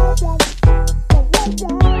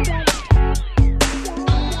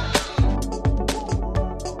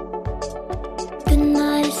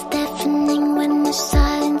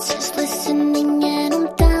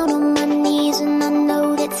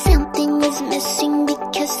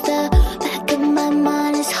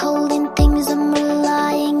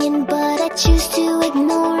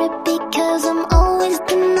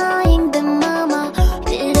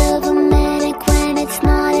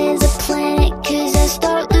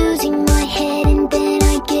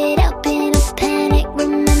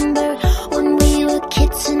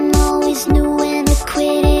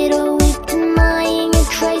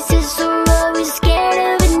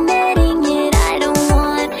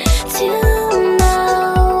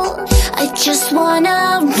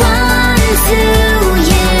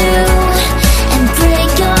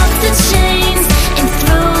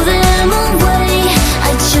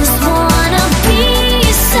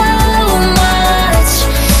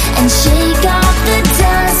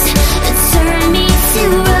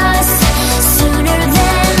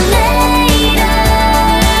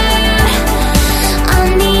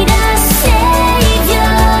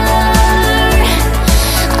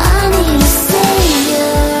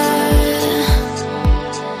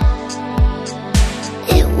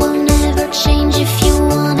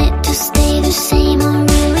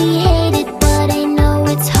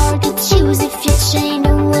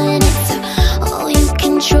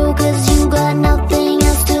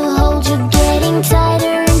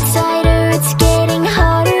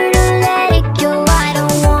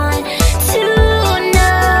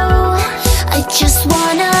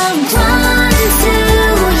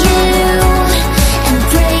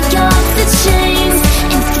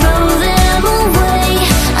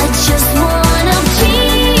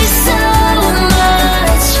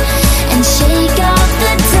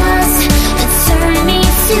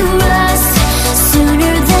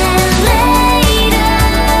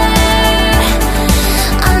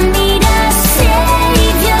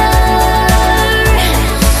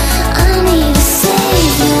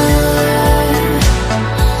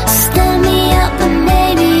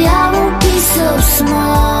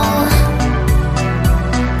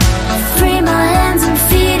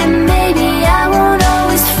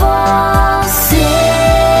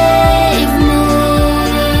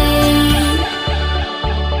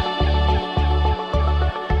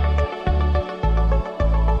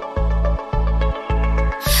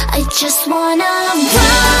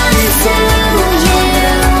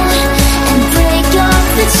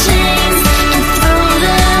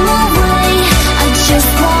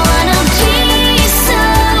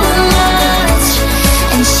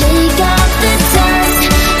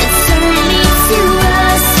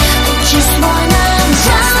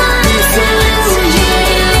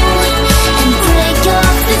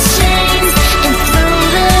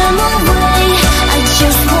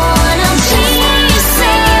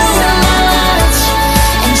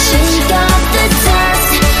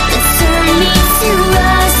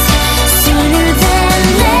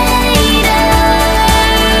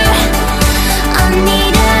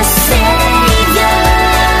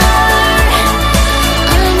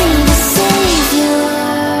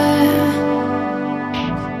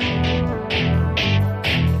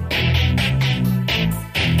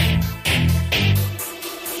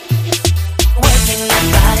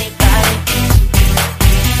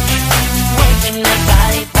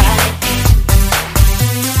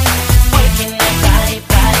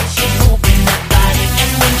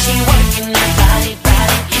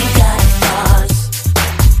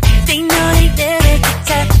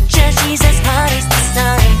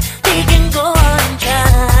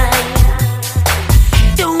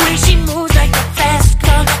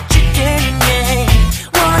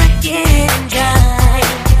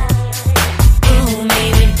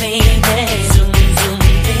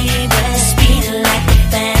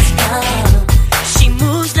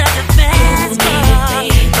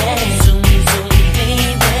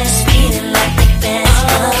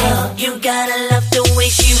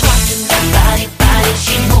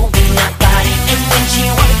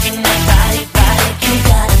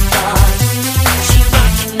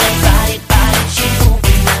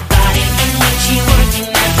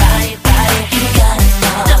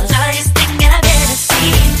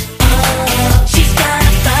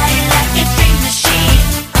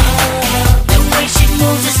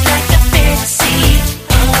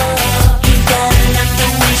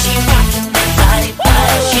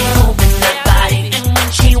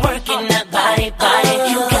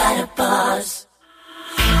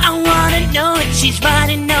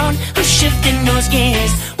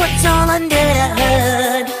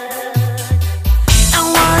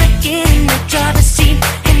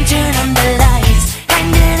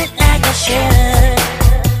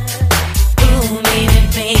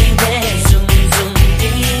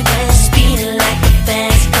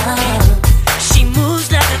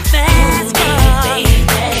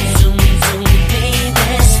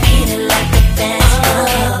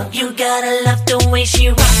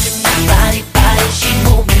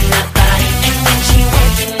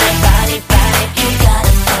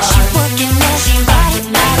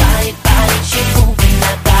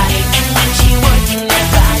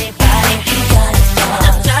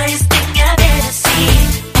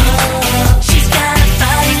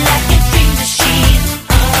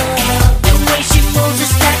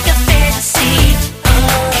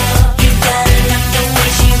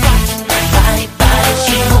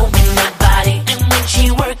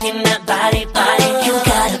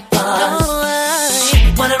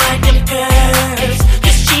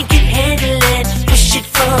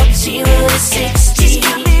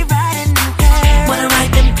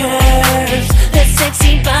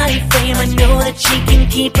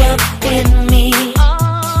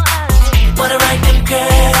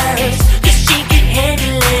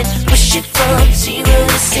 push it from 0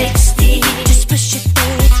 to 60. Just push it,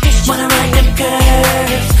 push it. Wanna ride them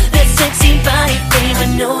curves, that sexy body, babe. I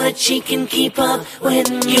know that she can keep up with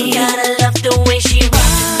me. You gotta love the way she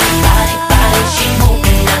rocks that body, body. She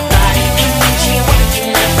moving that body, and when she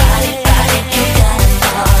working that body, body. You gotta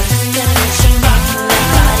love, she rocking that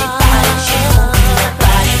body, body. She moving that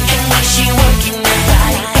body, and when she working that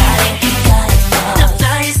body, body. You gotta love the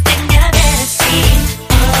flyest thing I've ever seen.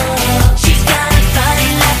 She's got a body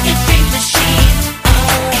like a dream machine.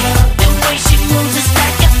 The way she moves is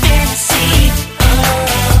like a fantasy.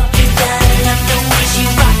 You gotta love the way she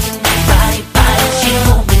rocking that body, body. She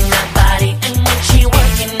moving that body, and when she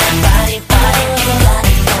working that body, body. You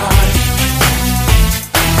gotta love.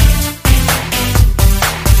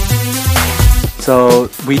 So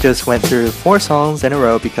we just went through 4 songs in a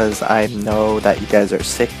row because I know that you guys are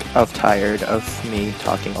sick of tired of me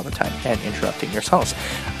talking all the time and interrupting your songs.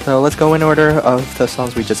 So let's go in order of the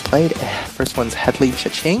songs we just played. First one's Headley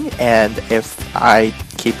Cha-Ching, and if I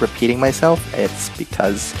keep repeating myself, it's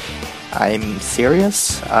because I'm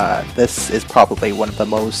serious. This is probably one of the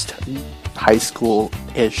most high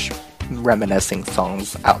school-ish reminiscing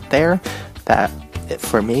songs out there, that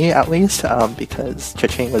for me at least, because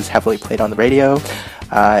Cha-Ching was heavily played on the radio,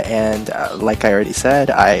 and like I already said,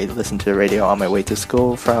 I listened to the radio on my way to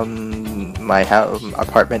school from my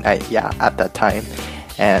apartment at that time,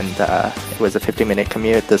 and it was a 50-minute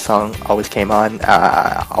commute. This song always came on,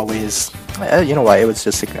 you know what, it was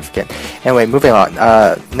just significant. Anyway, moving on.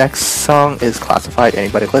 Next song is Classified.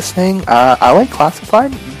 Anybody listening? I like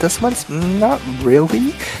Classified. This one's not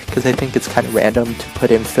really, because I think it's kind of random to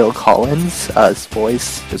put in Phil Collins'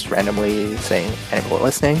 voice, just randomly saying, anybody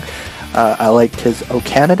listening. I liked his Oh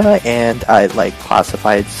Canada, and I like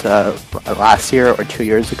Classified's last year or 2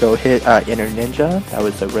 years ago hit Inner Ninja. That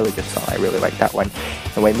was a really good song. I really like that one.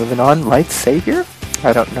 Anyway, moving on. Lights Savior.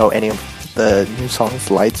 I don't know any of the new songs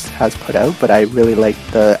Lights has put out, but I really like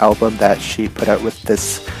the album that she put out with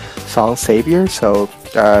this song Savior. So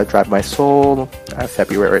Drive My Soul,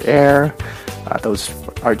 February Air, those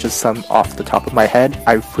are just some off the top of my head.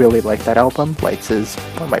 I really like that album. Lights is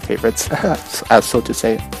one of my favorites, so to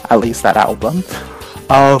say, at least that album.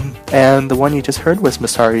 And the one you just heard was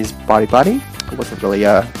Masari's Body Body. It wasn't really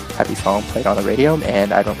a heavy song played on the radio,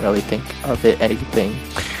 and I don't really think of it anything.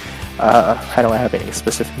 I don't have any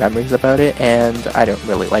specific memories about it, and I don't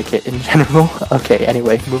really like it in general. Okay,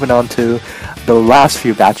 anyway, moving on to the last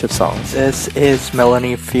few batch of songs. This is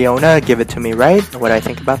Melanie Fiona, Give It To Me Right. What I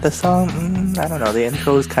think about this song? I don't know. The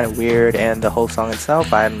intro is kind of weird, and the whole song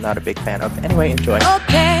itself, I'm not a big fan of. Anyway, enjoy.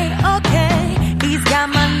 Okay, he's got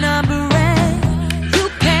my number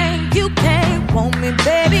and you can't want me,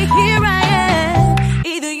 baby, here I am.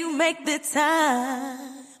 Either you make the time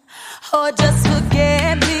or just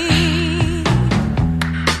forget me.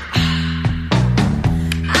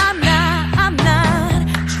 I'm not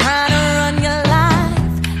trying to run your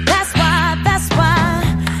life. That's why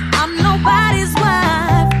I'm nobody's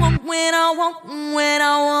wife. When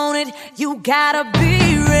I want it, you gotta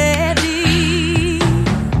be ready.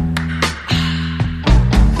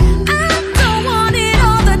 I don't want it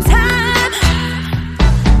all the time,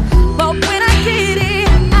 but when I get it,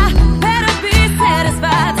 I better be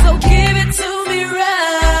satisfied. So give it to me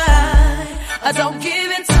right, or don't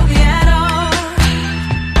give it to me at all.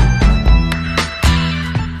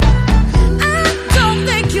 I don't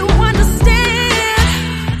think you understand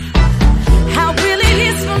how real it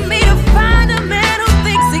is for me to find a man who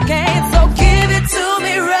thinks he can. So give it to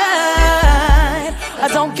me right, or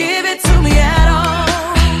don't give it to me at all.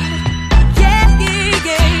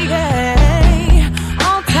 Yeah.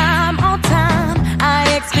 On time, I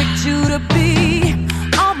expect you to be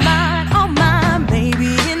all mine,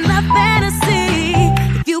 baby, in my fantasy.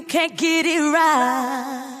 If you can't get it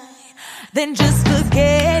right, then just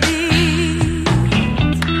forget it.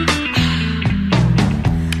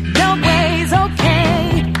 No way's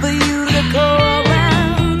okay for you to go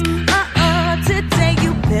around. Today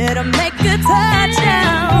you better make a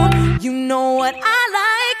touchdown. You know what I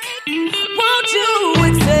like, won't you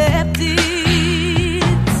accept it?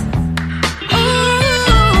 Ooh,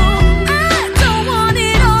 I don't want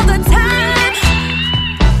it all the time,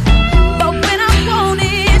 but when I want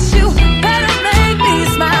it, you better make me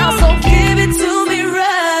smile. So give it to me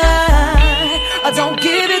right.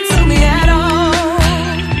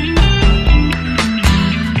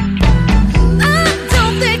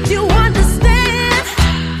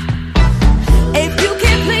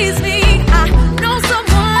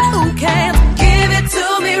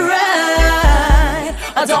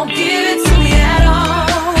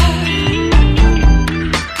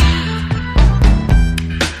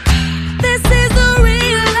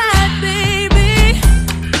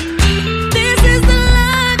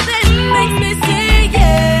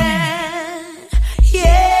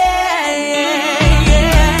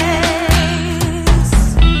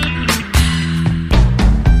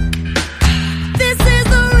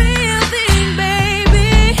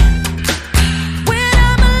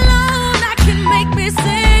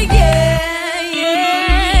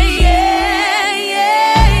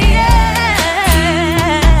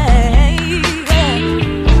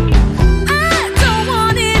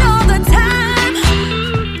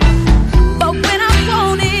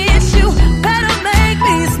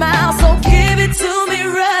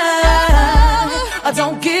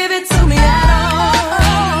 give it to me at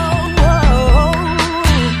all.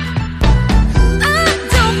 I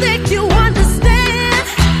don't think you understand.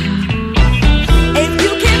 If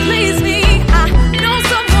you can't please me, I know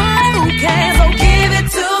someone who can. So give it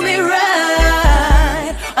to me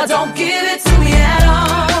right, or don't give it to me at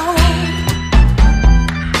all.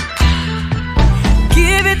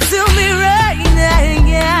 Give it to me right,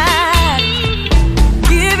 yeah.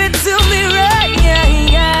 Give it to me right, yeah.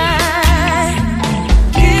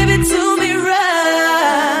 Give it to me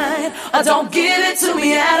right, or don't give it to me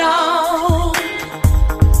at all.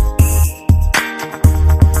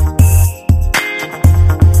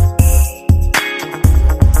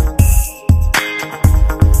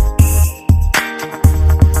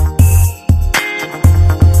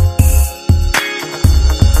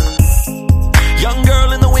 Young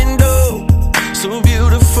girl in the window, so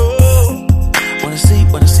beautiful.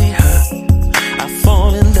 Wanna see her. I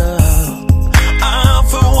fall in love. I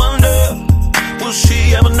often wonder, will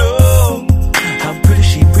she ever know how pretty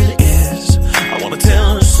she really is?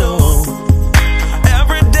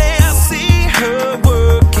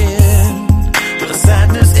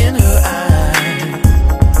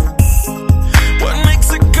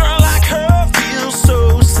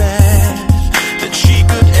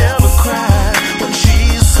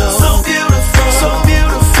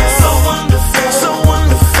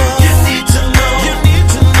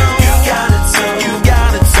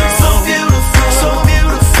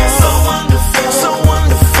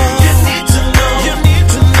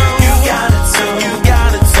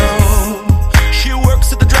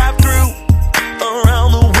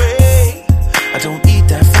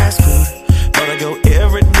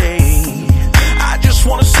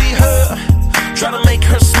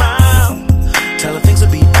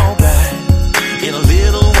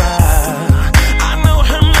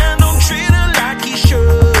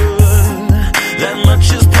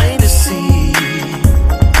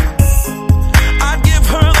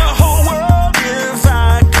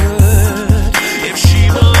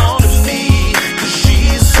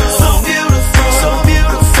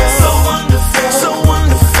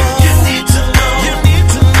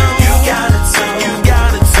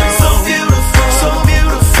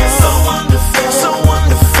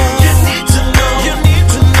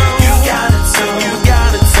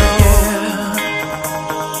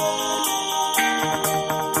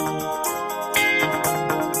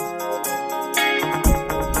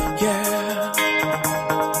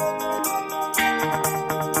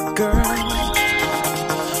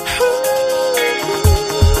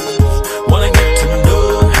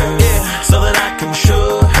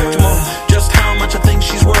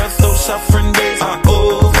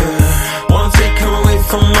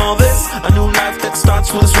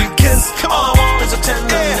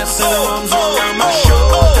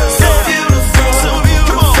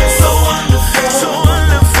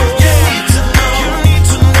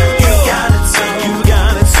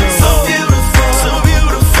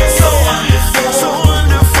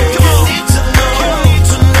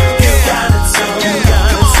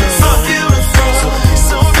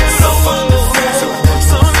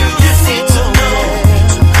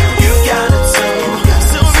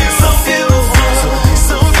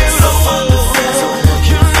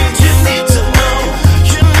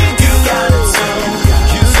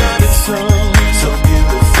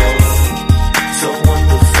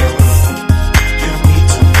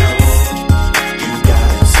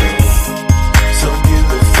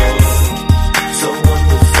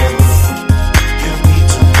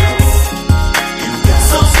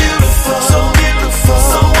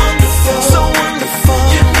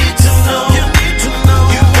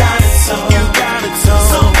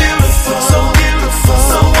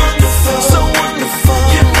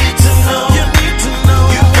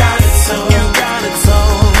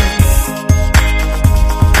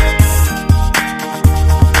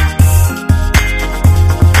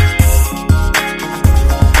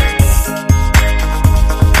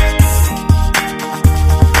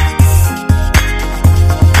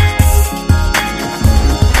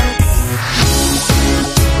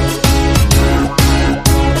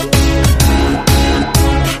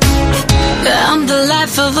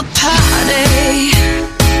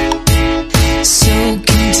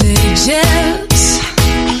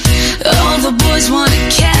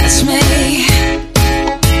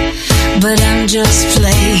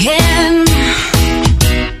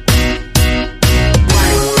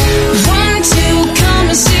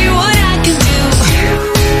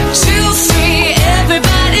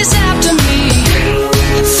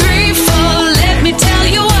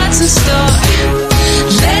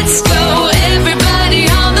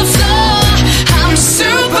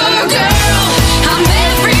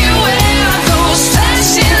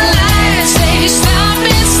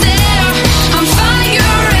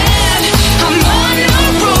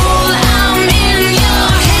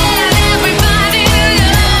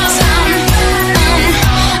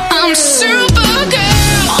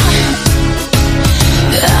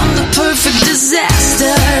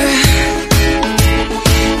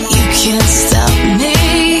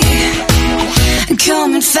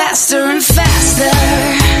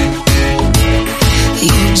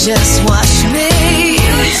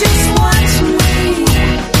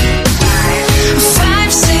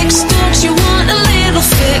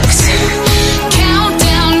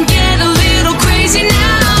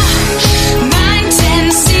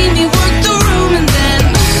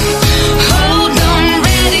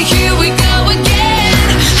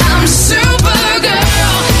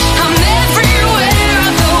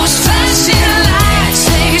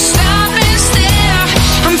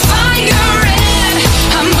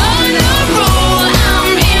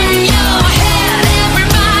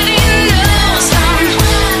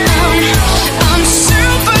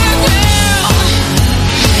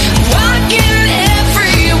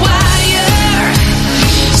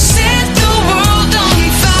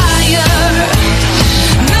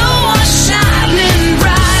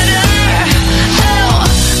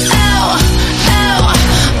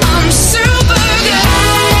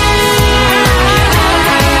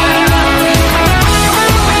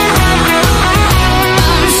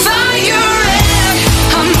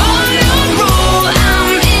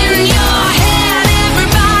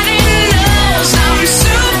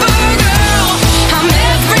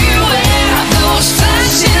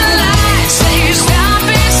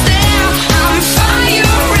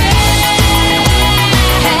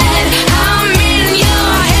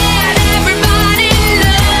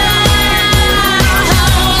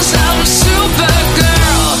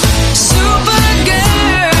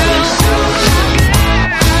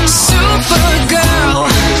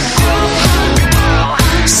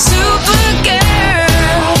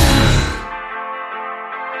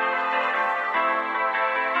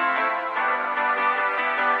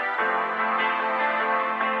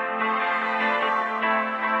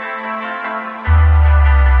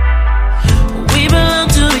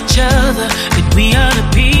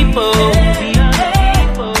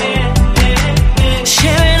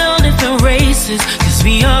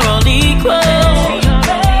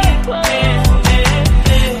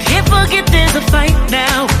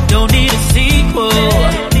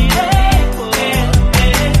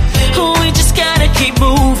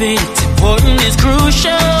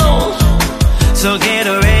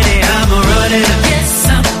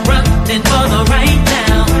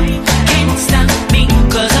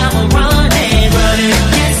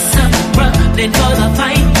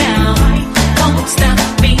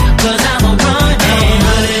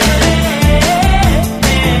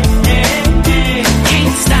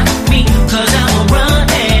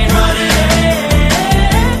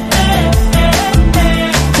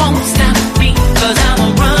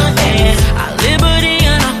 Our liberty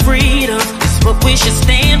and our freedom is what we should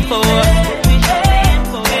stand for.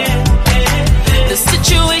 The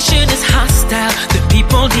situation is hostile, the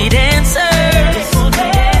people need answers.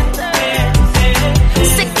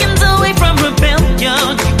 Seconds away from rebellion,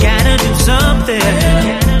 you gotta do something.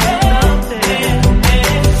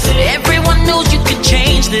 Everyone knows you can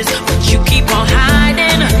change this, but you keep on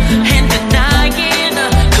hiding and denying.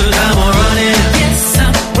 Cause I'm running, yes,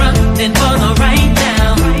 I'm running for the right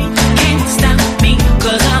now. Can't stop me,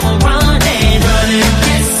 cause I'm running.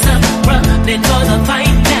 Yes, I'm running for the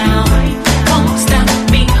fight now. Won't stop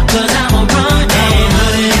me, cause I'm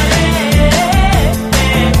running.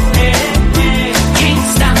 Can't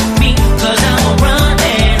stop me, cause I'm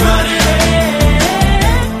running.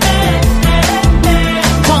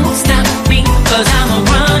 Won't stop me, cause I'm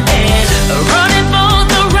running.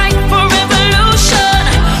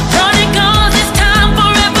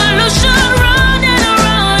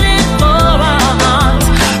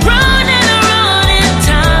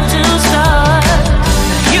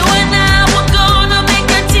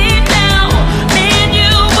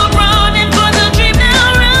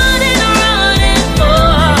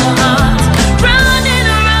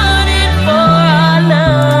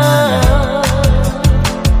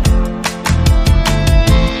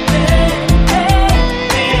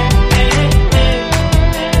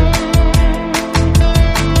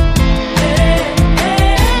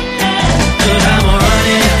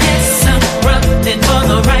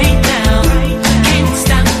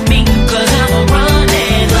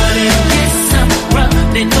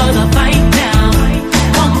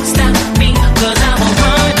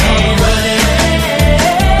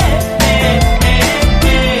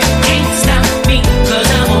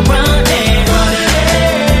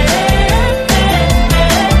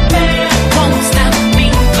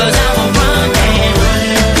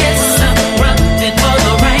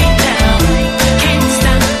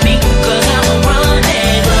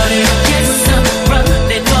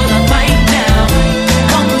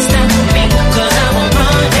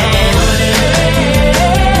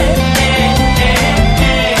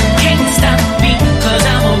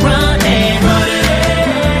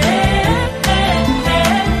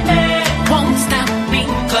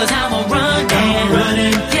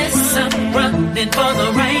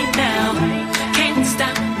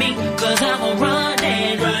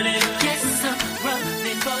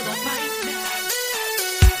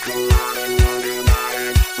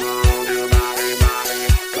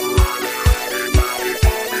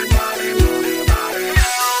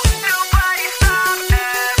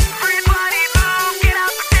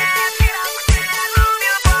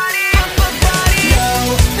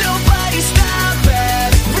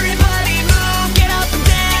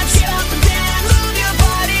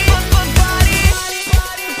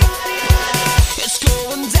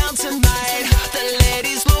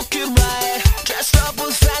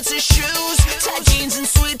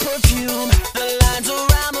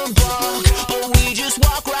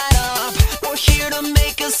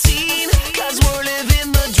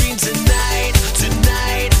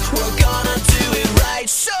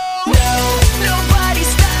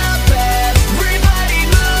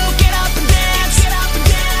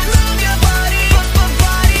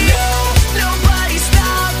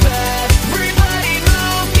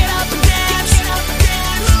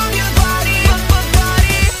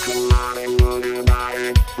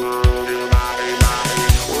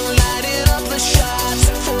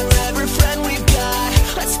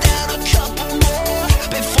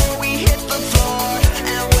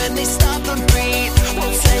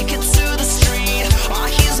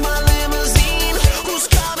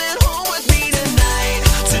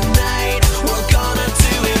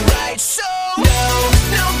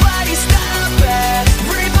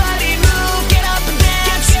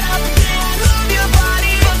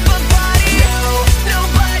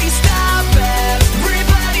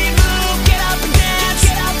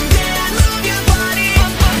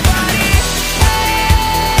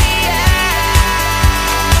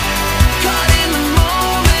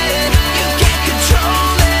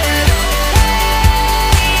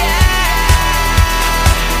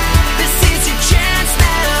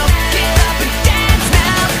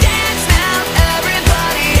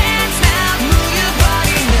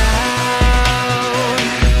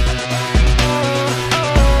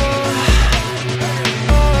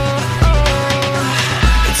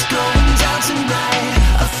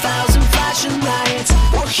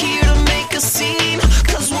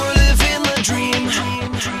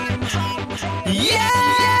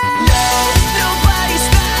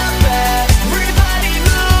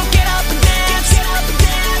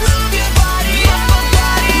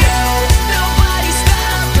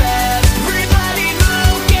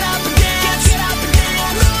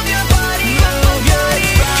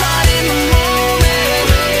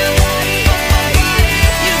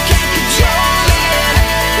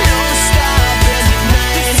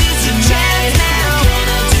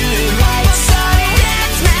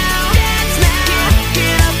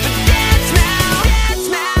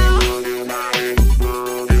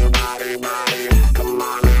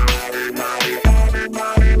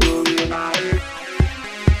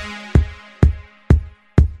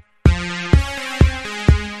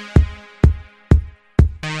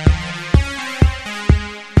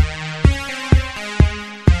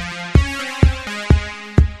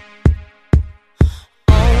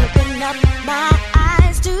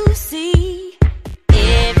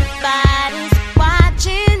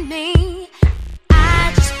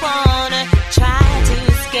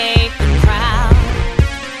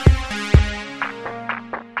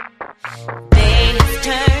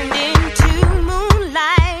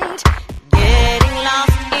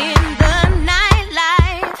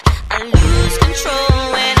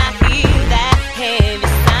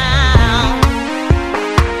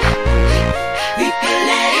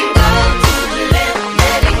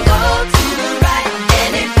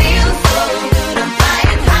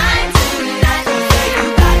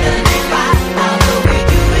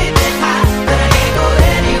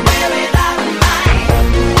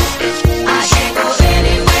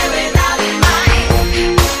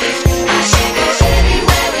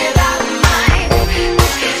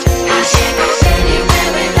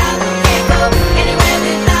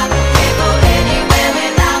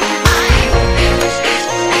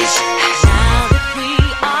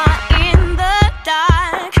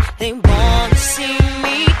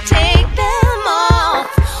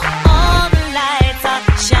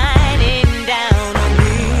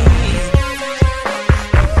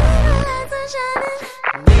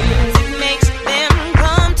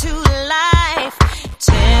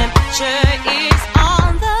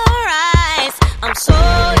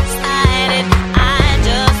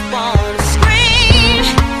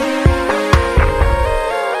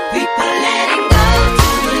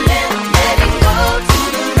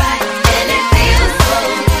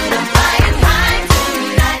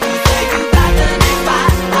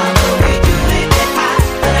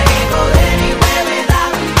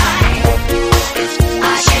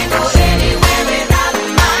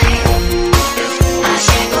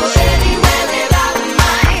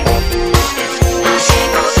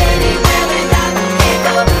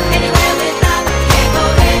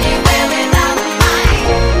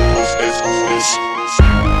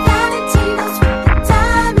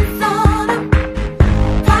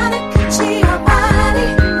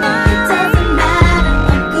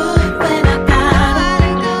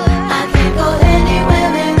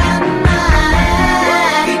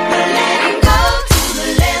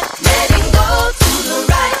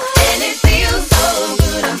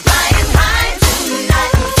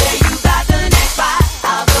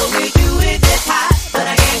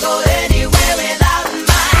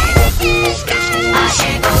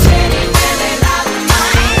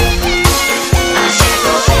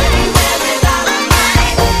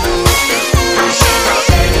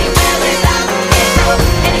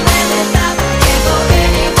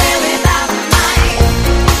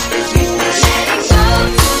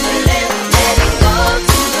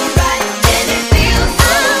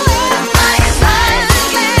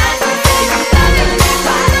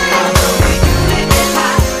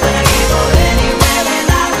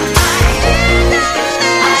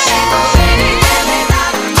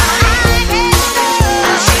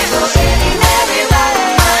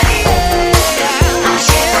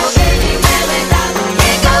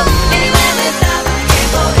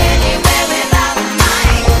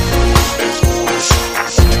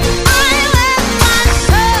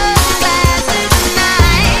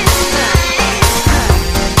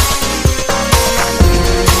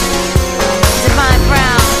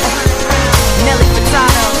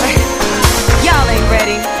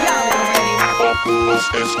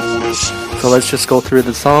 So let's just go through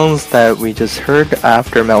the songs that we just heard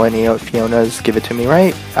after Melanie or Fiona's Give It To Me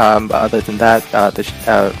Right. Other than that,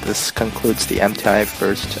 this concludes the MTI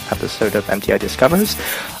first episode of MTI Discovers.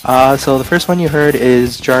 So the first one you heard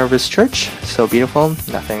is Jarvis Church, So Beautiful.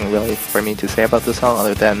 Nothing really for me to say about the song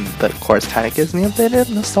other than the chorus kind of gives me a bit of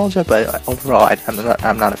nostalgia, but overall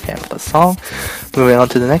I'm not a fan of the song. Moving on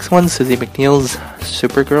to the next one, Susie McNeil's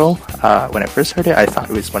Supergirl. When I first heard it, I thought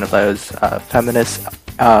it was one of those feminist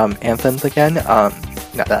anthems again.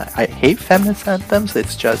 Not that I hate feminist anthems,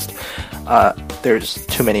 it's just there's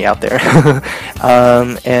too many out there.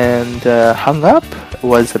 And Hung Up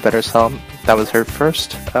was a better song. That was her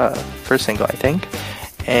first single, I think.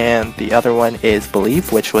 And the other one is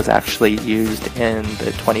Believe, which was actually used in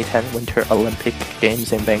the 2010 Winter Olympic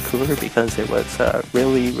Games in Vancouver because it was a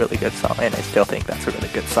really, really good song, and I still think that's a really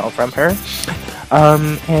good song from her.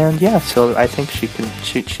 And yeah, so I think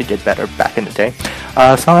she did better back in the day.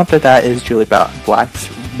 Song after that is Julie Black's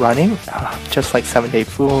Running. Just like 7 Day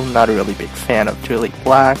Fool, not a really big fan of Julie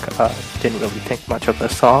Black. Didn't really think much of the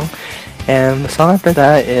song. And the song after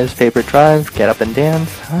that is Favorite Drive, Get Up and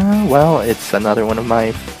Dance. Well, it's another one of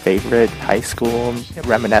my favorite high school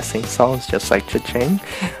reminiscing songs, just like Cha-Ching.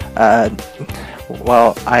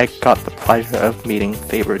 Well, I got the pleasure of meeting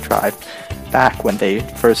Favorite Drive back when they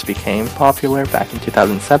first became popular, back in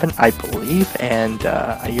 2007, I believe, and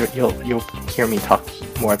you'll hear me talk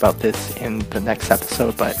more about this in the next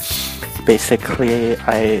episode, but basically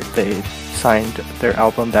they signed their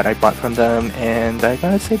album that I bought from them, and I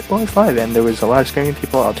gotta say the boys live, and there was a lot of screaming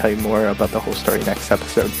people. I'll tell you more about the whole story next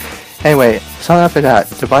episode. Anyway, song after that,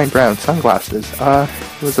 Divine Brown, Sunglasses.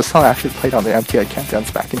 It was a song I actually played on the MTI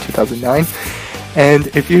Countdowns back in 2009, and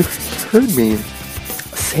if you heard me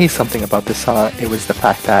say something about this song, it was the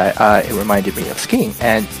fact that it reminded me of skiing,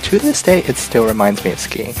 and to this day it still reminds me of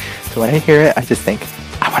skiing. So when I hear it, I just think,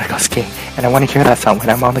 I want to go skiing, and I want to hear that song. When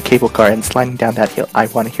I'm on the cable car and sliding down that hill, I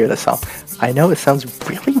want to hear the song. I know it sounds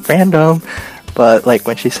really random, but like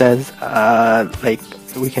when she says, like,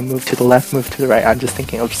 we can move to the left, move to the right, I'm just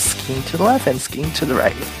thinking of skiing to the left and skiing to the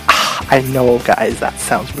right. I know, guys, that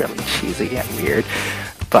sounds really cheesy and weird,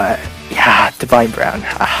 but yeah, Divine Brown.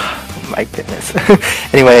 My goodness.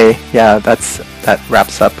 Anyway, yeah, that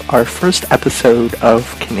wraps up our first episode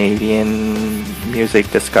of Canadian Music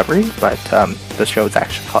Discovery, but the show is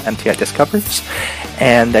actually called MTI Discovers,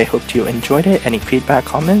 and I hope you enjoyed it. Any feedback,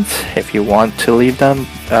 comments, if you want to leave them,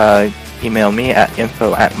 email me at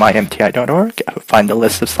info@mymti.org. Find the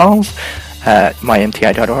list of songs at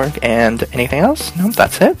mymti.org, and anything else? No,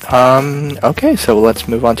 that's it. Okay, so let's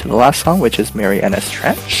move on to the last song, which is Mary Ennis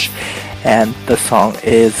Trench. And the song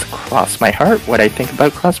is Cross My Heart. What I think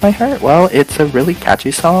about Cross My Heart? Well, it's a really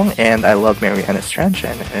catchy song, and I love Mary Ennis Trench,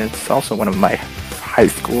 and it's also one of my high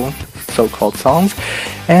school so-called songs.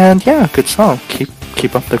 And yeah, good song.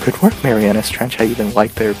 Keep up the good work, Mary Ennis Trench. I even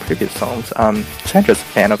like their previous songs. Sandra's a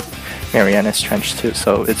fan of Mary Ennis Trench too,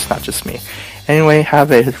 so it's not just me. Anyway,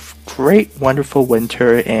 have a great, wonderful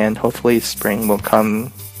winter, and hopefully spring will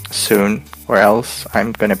come soon, or else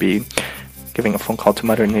I'm gonna be giving a phone call to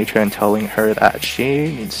Mother Nature and telling her that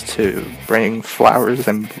she needs to bring flowers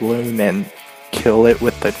and bloom and kill it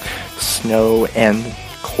with the snow and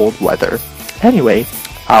cold weather. Anyway,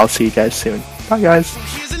 I'll see you guys soon. Bye, guys.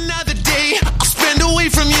 Here's another day I'll spend away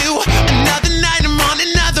from you. Another night I'm on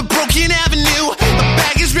another broken avenue. My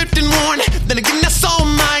bag is ripped and worn. Then again, that's all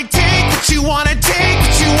mine. Take what you wanna take,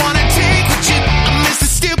 what you wanna take. What you, I miss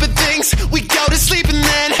the stupid things. We go to sleep and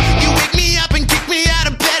then you wake me up and kick me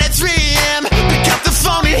out of bed at 3 a.m. Pick up the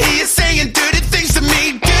phone and hear you saying dirty things to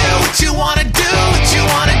me. Do what you wanna do, what you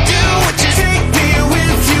wanna do. What you take me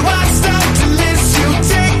with you. I start to miss you.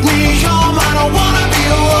 Take me home. I don't wanna be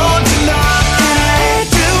alone tonight. I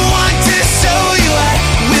do want to show you I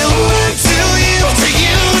will run to you.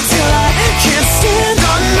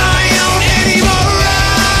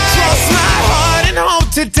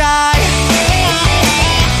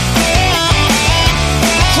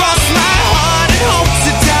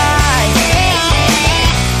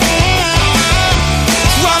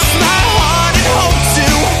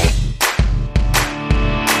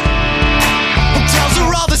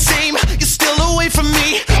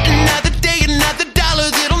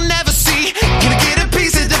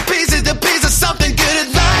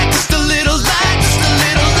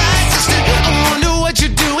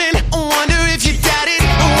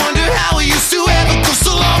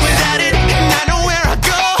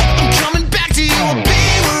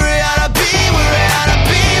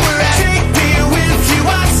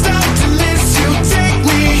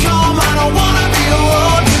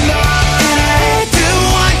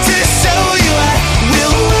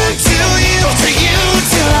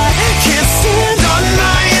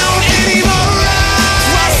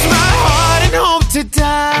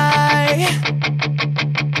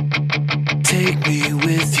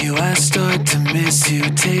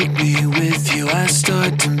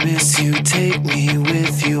 take me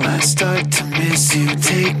with you. I start to miss you.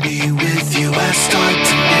 Take me with you. I start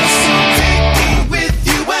to miss you. Take me with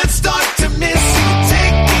you and start to miss you.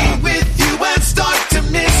 Take me with you and start to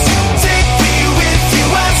miss you. Take me with you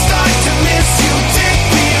and start to miss you. Take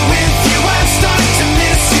me with you and start to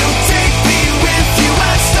miss you. Take me with you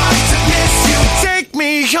and start to miss you. Take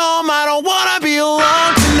me home, I don't wanna be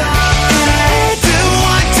alone tonight. I do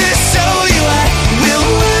want to show you I will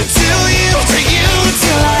run to you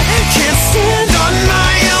till I can't stand on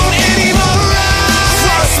my own anymore.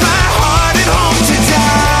 Cross my heart and hope to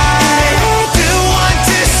die. I do want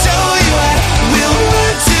to show you I will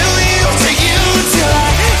run to you till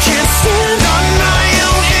I can't stand on my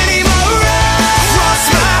own anymore. Cross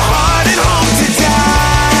my heart and hope to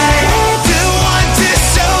die. I do want to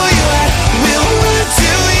show you I will run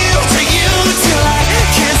to you till I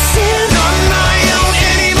can't stand on my own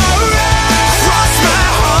anymore. Cross my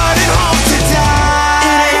heart and hope to die.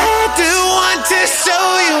 I do want to show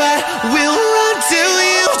you I will run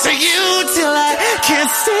to you till I can't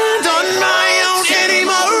stand